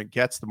government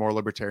gets, the more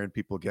libertarian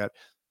people get.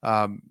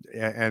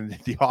 And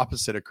the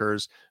opposite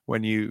occurs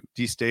when you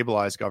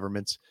destabilize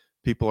governments.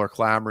 People are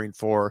clamoring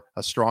for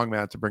a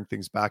strongman to bring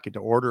things back into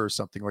order or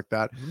something like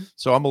that.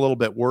 So I'm a little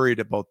bit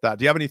worried about that.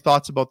 Do you have any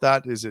thoughts about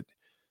that? Is it?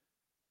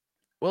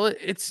 Well,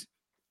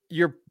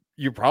 you're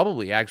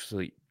probably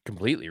actually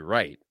completely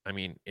right. I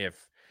mean,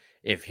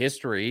 if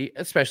history,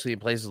 especially in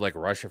places like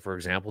Russia, for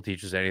example,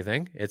 teaches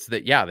anything, it's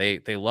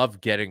that, they love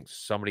getting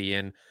somebody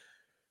in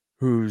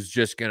who's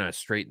just going to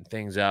straighten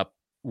things up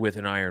with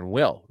an iron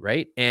will.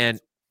 Right. And,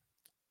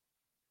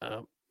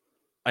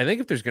 I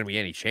think if there's going to be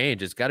any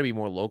change, it's got to be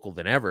more local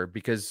than ever,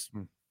 because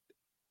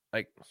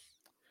do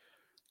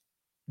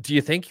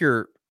you think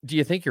your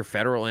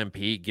federal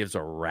MP gives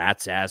a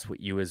rat's ass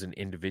what you as an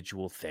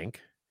individual think?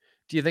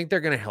 Do you think they're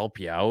going to help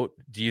you out?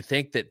 Do you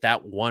think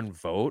that one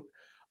vote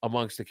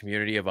amongst a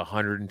community of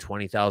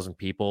 120,000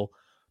 people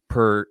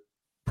per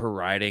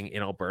riding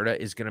in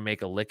Alberta is going to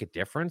make a lick of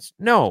difference?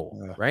 No.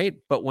 Right.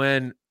 But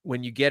when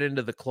you get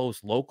into the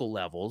close local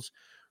levels,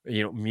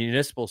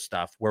 municipal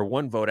stuff where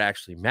one vote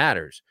actually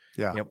matters.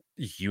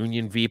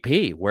 Union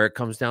VP, where it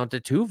comes down to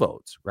 2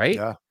 votes, right?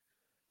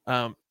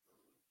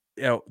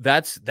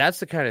 That's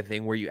the kind of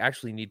thing where you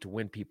actually need to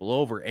win people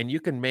over, and you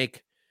can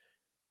make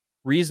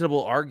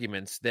reasonable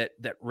arguments that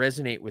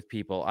resonate with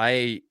people.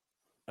 I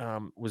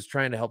was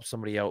trying to help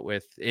somebody out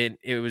with, and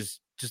it was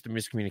just a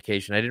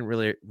miscommunication. I didn't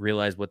really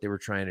realize what they were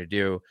trying to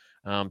do,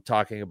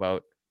 talking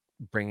about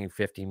bringing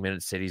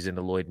 15-minute cities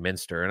into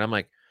Lloydminster. And I'm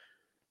like,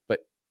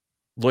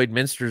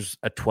 Lloydminster's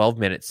a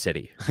 12-minute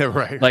city,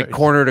 right?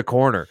 Corner to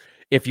corner.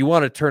 If you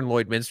want to turn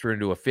Lloydminster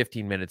into a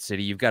 15-minute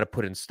city, you've got to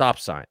put in stop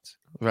signs,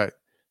 right?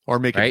 Or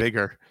make it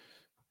bigger.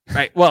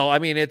 Right. Well, I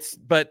mean,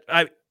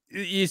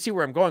 you see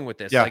where I'm going with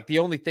this. Yeah. Like the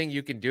only thing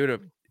you can do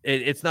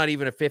it's not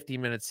even a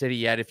 15-minute city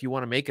yet. If you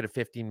want to make it a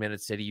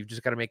 15-minute city, you've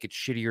just got to make it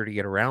shittier to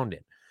get around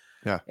it.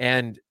 Yeah.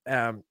 And,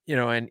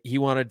 and he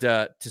wanted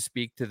to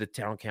speak to the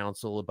town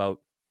council about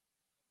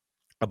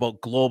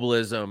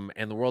globalism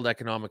and the World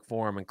Economic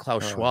Forum and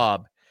Klaus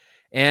Schwab.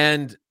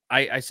 And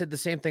I said the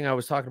same thing I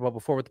was talking about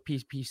before with the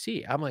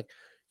PPC. I'm like,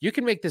 you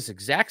can make this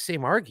exact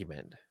same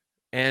argument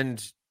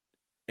and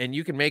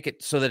you can make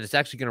it so that it's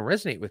actually going to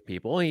resonate with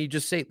people. And you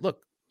just say,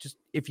 look, just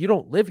if you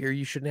don't live here,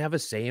 you shouldn't have a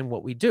say in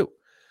what we do.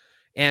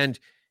 And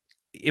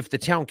if the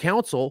town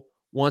council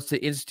wants to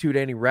institute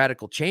any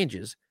radical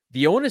changes,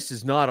 the onus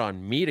is not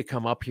on me to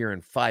come up here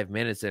in 5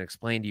 minutes and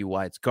explain to you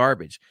why it's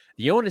garbage.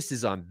 The onus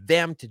is on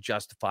them to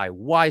justify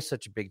why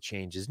such a big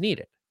change is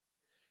needed.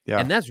 Yeah.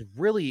 And that's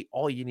really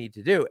all you need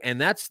to do.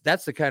 And that's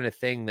the kind of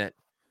thing that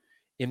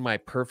in my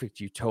perfect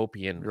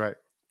utopian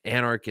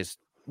anarchist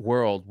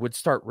world would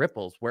start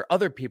ripples where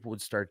other people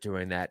would start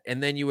doing that.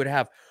 And then you would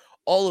have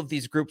all of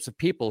these groups of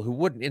people who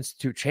wouldn't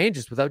institute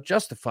changes without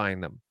justifying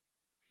them.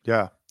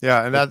 Yeah.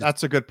 Yeah. And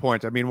that's a good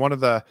point. I mean, one of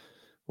the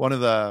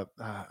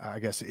I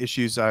guess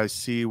issues I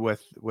see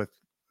with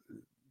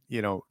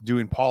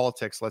doing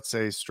politics, let's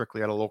say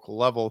strictly at a local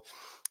level,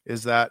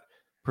 is that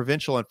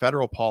provincial and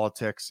federal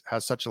politics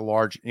has such a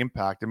large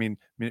impact. I mean,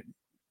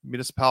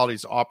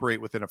 municipalities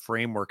operate within a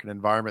framework, an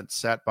environment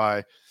set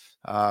by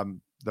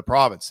the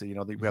province. We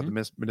have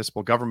the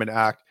Municipal Government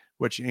Act,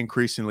 which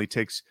increasingly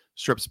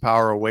strips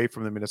power away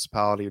from the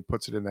municipality and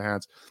puts it in the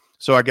hands.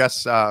 So I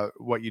guess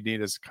what you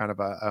need is kind of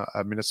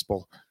a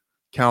municipal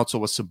council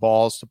with some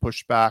balls to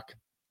push back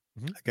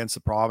against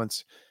the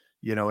province,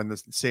 in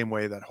the same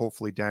way that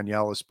hopefully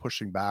Danielle is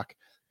pushing back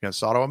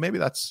against Ottawa. Maybe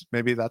that's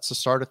the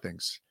start of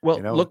things. Well,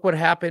 look what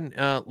happened.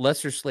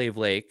 Lesser Slave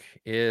Lake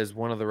is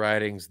one of the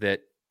ridings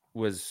that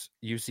was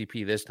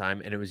UCP this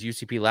time, and it was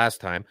UCP last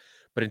time.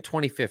 But in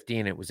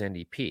 2015, it was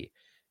NDP.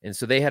 And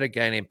so they had a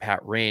guy named Pat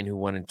Rain who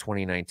won in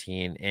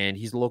 2019, and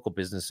he's a local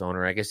business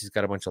owner. I guess he's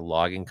got a bunch of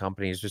logging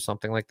companies or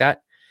something like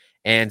that.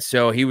 And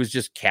so he was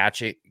just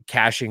cashing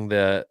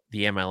the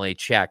MLA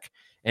check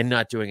and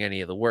not doing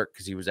any of the work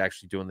because he was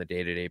actually doing the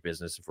day-to-day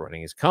business of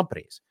running his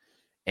companies.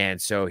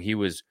 And so he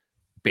was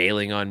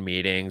bailing on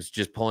meetings,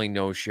 just pulling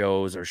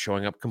no-shows or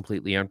showing up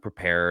completely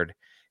unprepared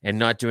and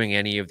not doing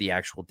any of the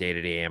actual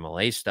day-to-day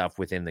MLA stuff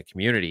within the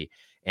community.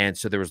 And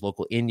so there was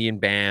local Indian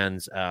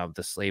bands,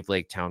 the Slave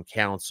Lake Town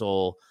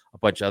Council, a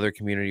bunch of other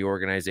community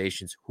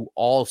organizations who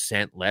all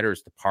sent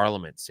letters to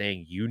Parliament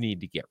saying, you need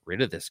to get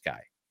rid of this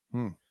guy.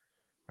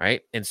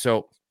 Right. And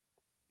so,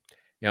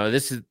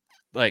 this is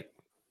like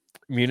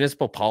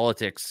municipal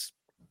politics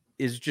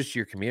is just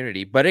your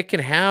community, but it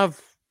can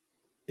have,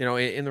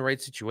 in the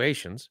right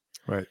situations,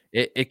 right,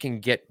 it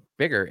can get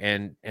bigger.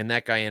 And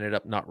that guy ended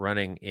up not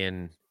running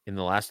in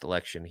the last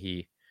election.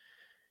 He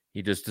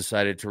just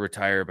decided to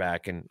retire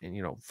back and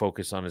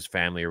focus on his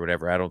family or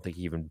whatever. I don't think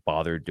he even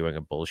bothered doing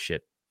a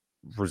bullshit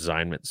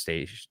resignment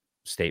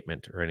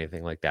statement or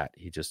anything like that.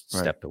 He just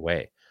stepped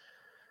away.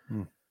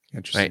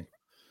 Interesting. Right?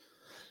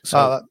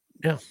 So,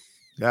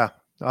 yeah.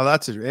 Oh,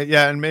 that's it.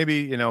 Yeah. And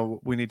maybe,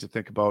 we need to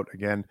think about,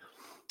 again,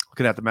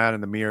 looking at the man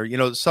in the mirror,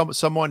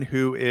 someone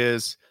who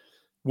is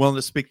willing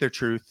to speak their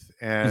truth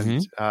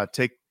and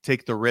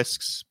take the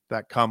risks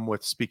that come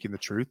with speaking the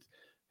truth.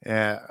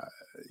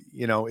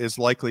 Is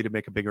likely to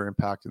make a bigger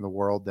impact in the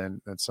world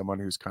than someone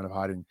who's kind of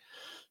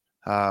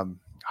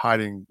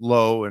hiding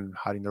low and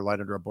hiding their light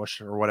under a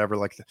bush or whatever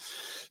like that.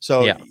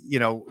 So,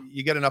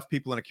 you get enough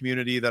people in a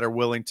community that are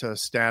willing to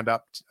stand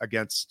up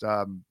against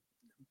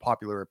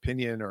popular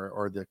opinion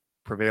or the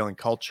prevailing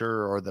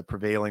culture or the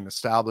prevailing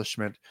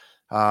establishment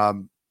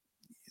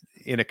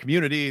in a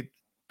community.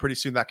 Pretty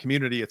soon that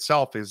community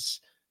itself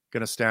is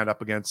going to stand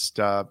up against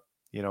the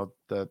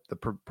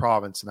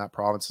province, and that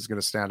province is going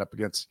to stand up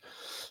against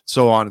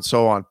so on and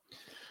so on.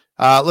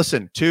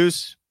 Listen,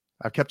 Twos,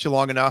 I've kept you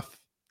long enough.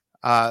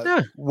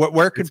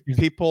 Where can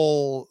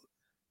people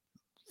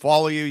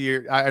follow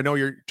you? I know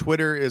your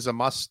Twitter is a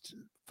must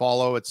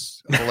follow.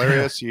 It's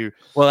hilarious. You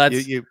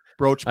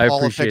broach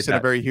politics in a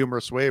very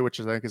humorous way, which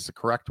I think is the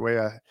correct way.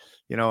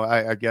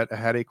 I get a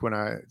headache when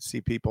I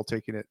see people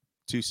taking it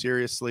too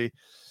seriously.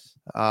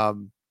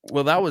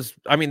 Well, that was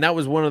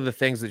one of the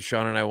things that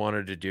Sean and I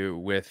wanted to do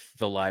with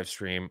the live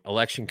stream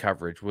election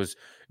coverage was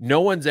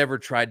no one's ever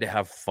tried to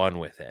have fun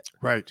with it.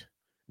 Right.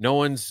 No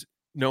one's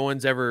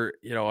ever,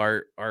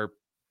 our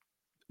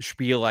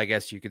spiel, I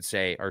guess you could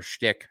say, our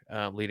shtick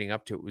leading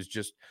up to it was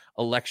just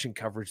election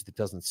coverage that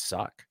doesn't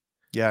suck.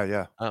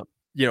 Yeah.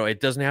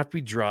 It doesn't have to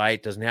be dry.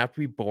 It doesn't have to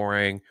be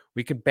boring.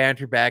 We can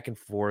banter back and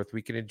forth.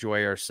 We can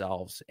enjoy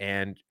ourselves,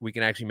 and we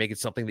can actually make it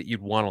something that you'd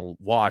want to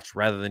watch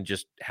rather than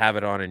just have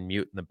it on and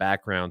mute in the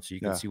background so you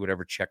can see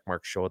whatever check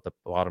marks show at the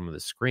bottom of the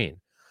screen.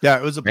 Yeah,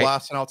 it was a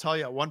blast. And I'll tell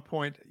you, at one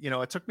point,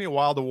 it took me a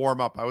while to warm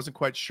up. I wasn't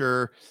quite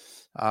sure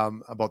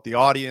about the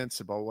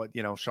audience, about what,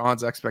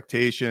 Sean's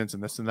expectations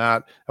and this and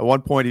that. At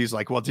one point, he's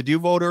like, well, did you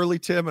vote early,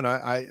 Tim? And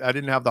I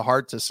didn't have the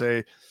heart to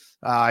say,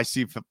 I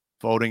see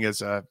voting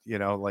as a,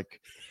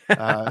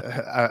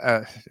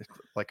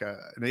 like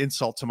an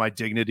insult to my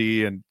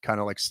dignity and kind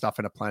of like stuff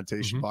in a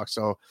plantation Mhm. box.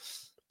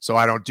 So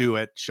I don't do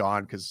it,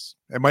 Sean, because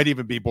it might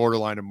even be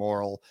borderline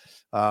immoral.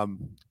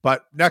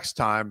 But next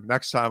time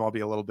I'll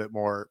be a little bit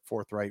more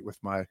forthright with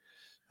my,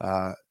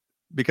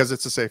 because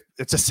it's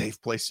a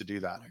safe place to do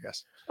that, I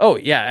guess. Oh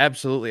yeah,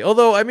 absolutely.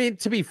 Although, I mean,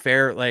 to be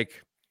fair,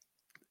 like,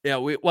 yeah,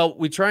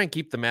 we try and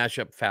keep the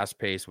mashup fast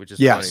paced, which is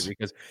funny Yes.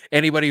 because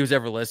anybody who's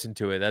ever listened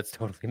to it, that's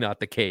totally not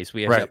the case.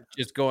 We end Right. up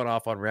just going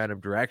off on random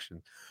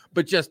directions.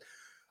 But just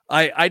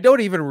I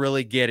don't even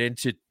really get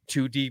into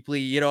too deeply.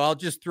 You know, I'll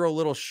just throw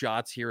little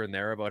shots here and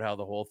there about how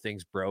the whole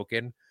thing's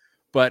broken.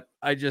 But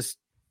I just,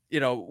 you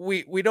know,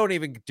 we don't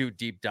even do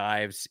deep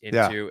dives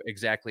Yeah. into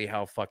exactly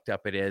how fucked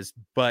up it is.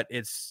 But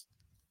it's,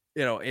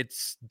 you know,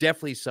 it's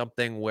definitely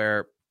something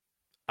where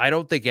I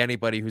don't think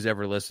anybody who's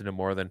ever listened to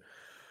more than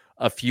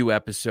a few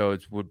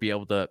episodes would be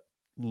able to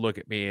look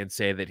at me and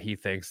say that he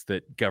thinks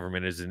that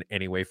government is in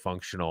any way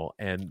functional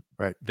and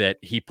Right. that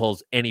he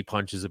pulls any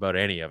punches about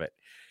any of it.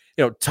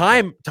 You know,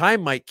 time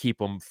might keep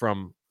him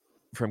from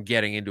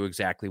getting into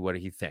exactly what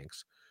he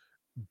thinks,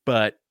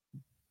 but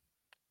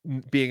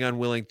being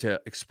unwilling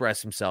to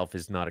express himself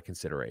is not a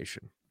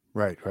consideration.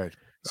 Right.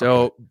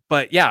 So, Okay.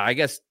 but yeah, I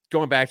guess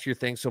going back to your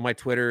thing. So my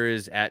Twitter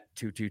is at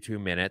 222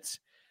 minutes.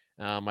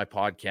 My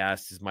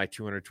podcast is my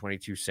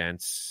 222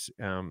 cents.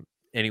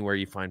 Anywhere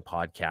you find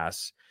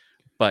podcasts,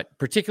 but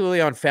particularly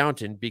on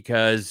Fountain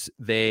because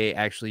they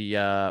actually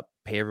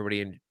pay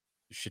everybody in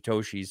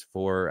Satoshis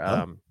for,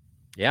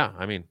 yeah,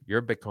 I mean, you're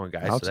a Bitcoin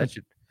guy, so that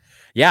should,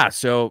 yeah.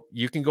 So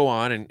you can go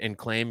on and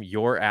claim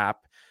your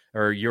app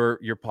or your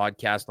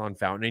podcast on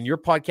Fountain, and your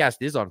podcast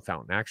is on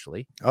Fountain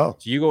actually. Oh,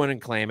 so you go in and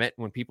claim it.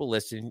 When people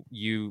listen,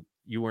 you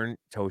earn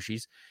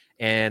Toshis,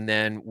 and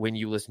then when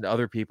you listen to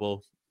other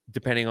people,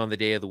 depending on the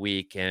day of the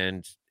week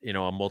and, you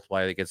know, a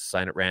multiplier that gets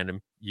assigned at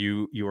random,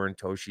 you earn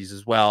Toshis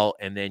as well.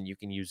 And then you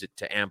can use it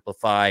to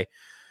amplify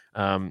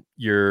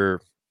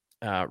your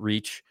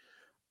reach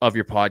of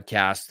your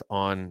podcast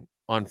on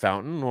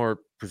Fountain, or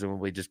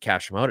presumably just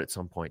cash them out at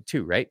some point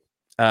too, right?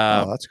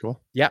 that's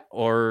cool. Yeah.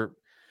 Or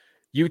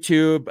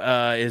YouTube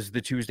is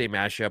the Tuesday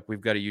mashup.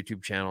 We've got a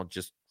YouTube channel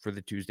just for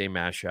the Tuesday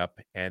mashup.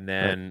 And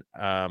then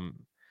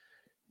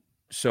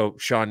so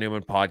Sean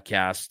Newman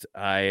podcast,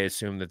 I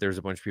assume that there's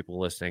a bunch of people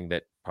listening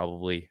that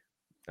probably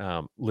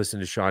listen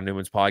to Sean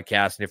Newman's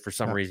podcast. And if for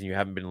some reason you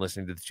haven't been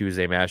listening to the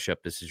Tuesday mashup,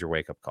 this is your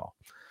wake-up call.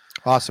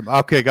 Awesome.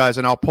 Okay, guys,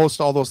 and I'll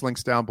post all those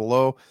links down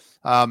below.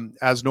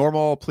 As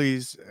normal,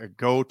 please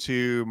go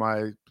to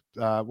my,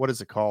 what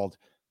is it called?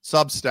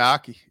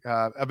 Substack.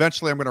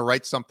 Eventually, I'm going to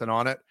write something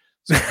on it.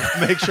 So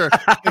make sure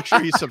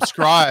you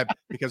subscribe,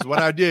 because when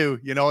I do,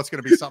 you know, it's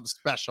going to be something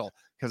special,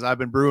 because I've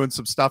been brewing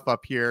some stuff up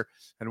here.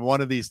 And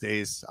one of these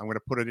days I'm going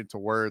to put it into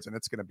words, and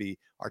it's going to be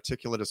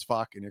articulate as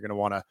fuck. And you're going to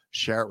want to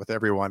share it with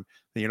everyone.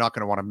 And you're not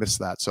going to want to miss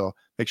that. So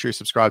make sure you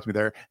subscribe to me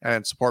there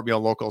and support me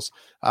on Locals.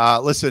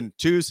 Listen,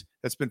 Twos,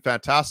 it's been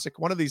fantastic.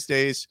 One of these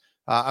days,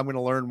 I'm going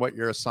to learn what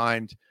your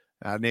assigned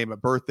name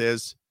at birth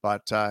is,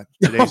 but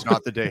today's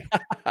not the day.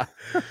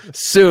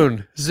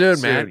 Soon,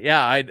 man.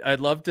 Yeah, I'd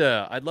love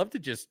to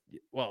just,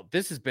 well,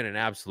 this has been an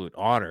absolute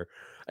honor.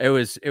 It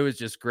was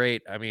just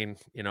great. I mean,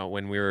 you know,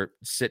 when we were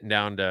sitting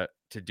down to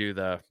do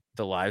the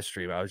live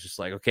stream, I was just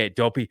like, okay,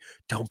 don't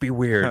be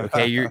weird.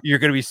 Okay. You're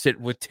going to be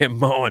sitting with Tim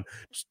Moen.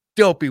 Just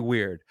don't be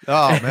weird.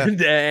 Oh, man.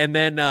 And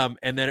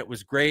then it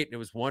was great. And it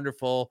was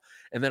wonderful.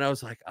 And then I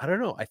was like, I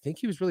don't know. I think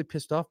he was really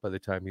pissed off by the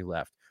time he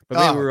left, but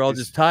maybe we were all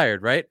just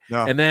tired. Right.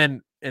 No. And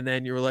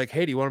then you were like,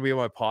 hey, do you want to be on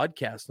my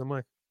podcast? And I'm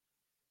like,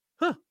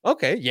 huh,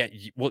 okay. Yeah.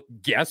 Well,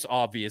 yes,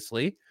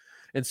 obviously.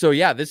 And so,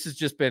 yeah, this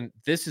has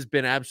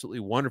been absolutely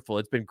wonderful.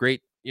 It's been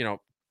great, you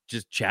know,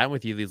 just chatting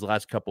with you these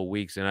last couple of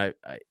weeks. And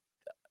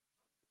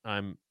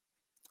I'm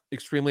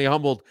extremely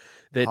humbled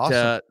that,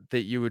 awesome.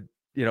 That you would,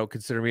 you know,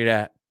 consider me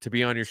to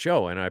be on your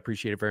show. And I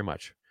appreciate it very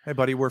much. Hey,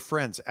 buddy, we're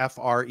friends.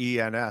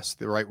 FRENS,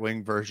 the right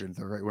wing version,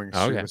 the right wing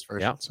extremist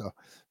version. Yeah. So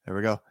there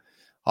we go.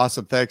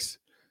 Awesome. Thanks.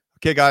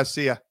 Okay, guys.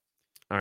 See ya.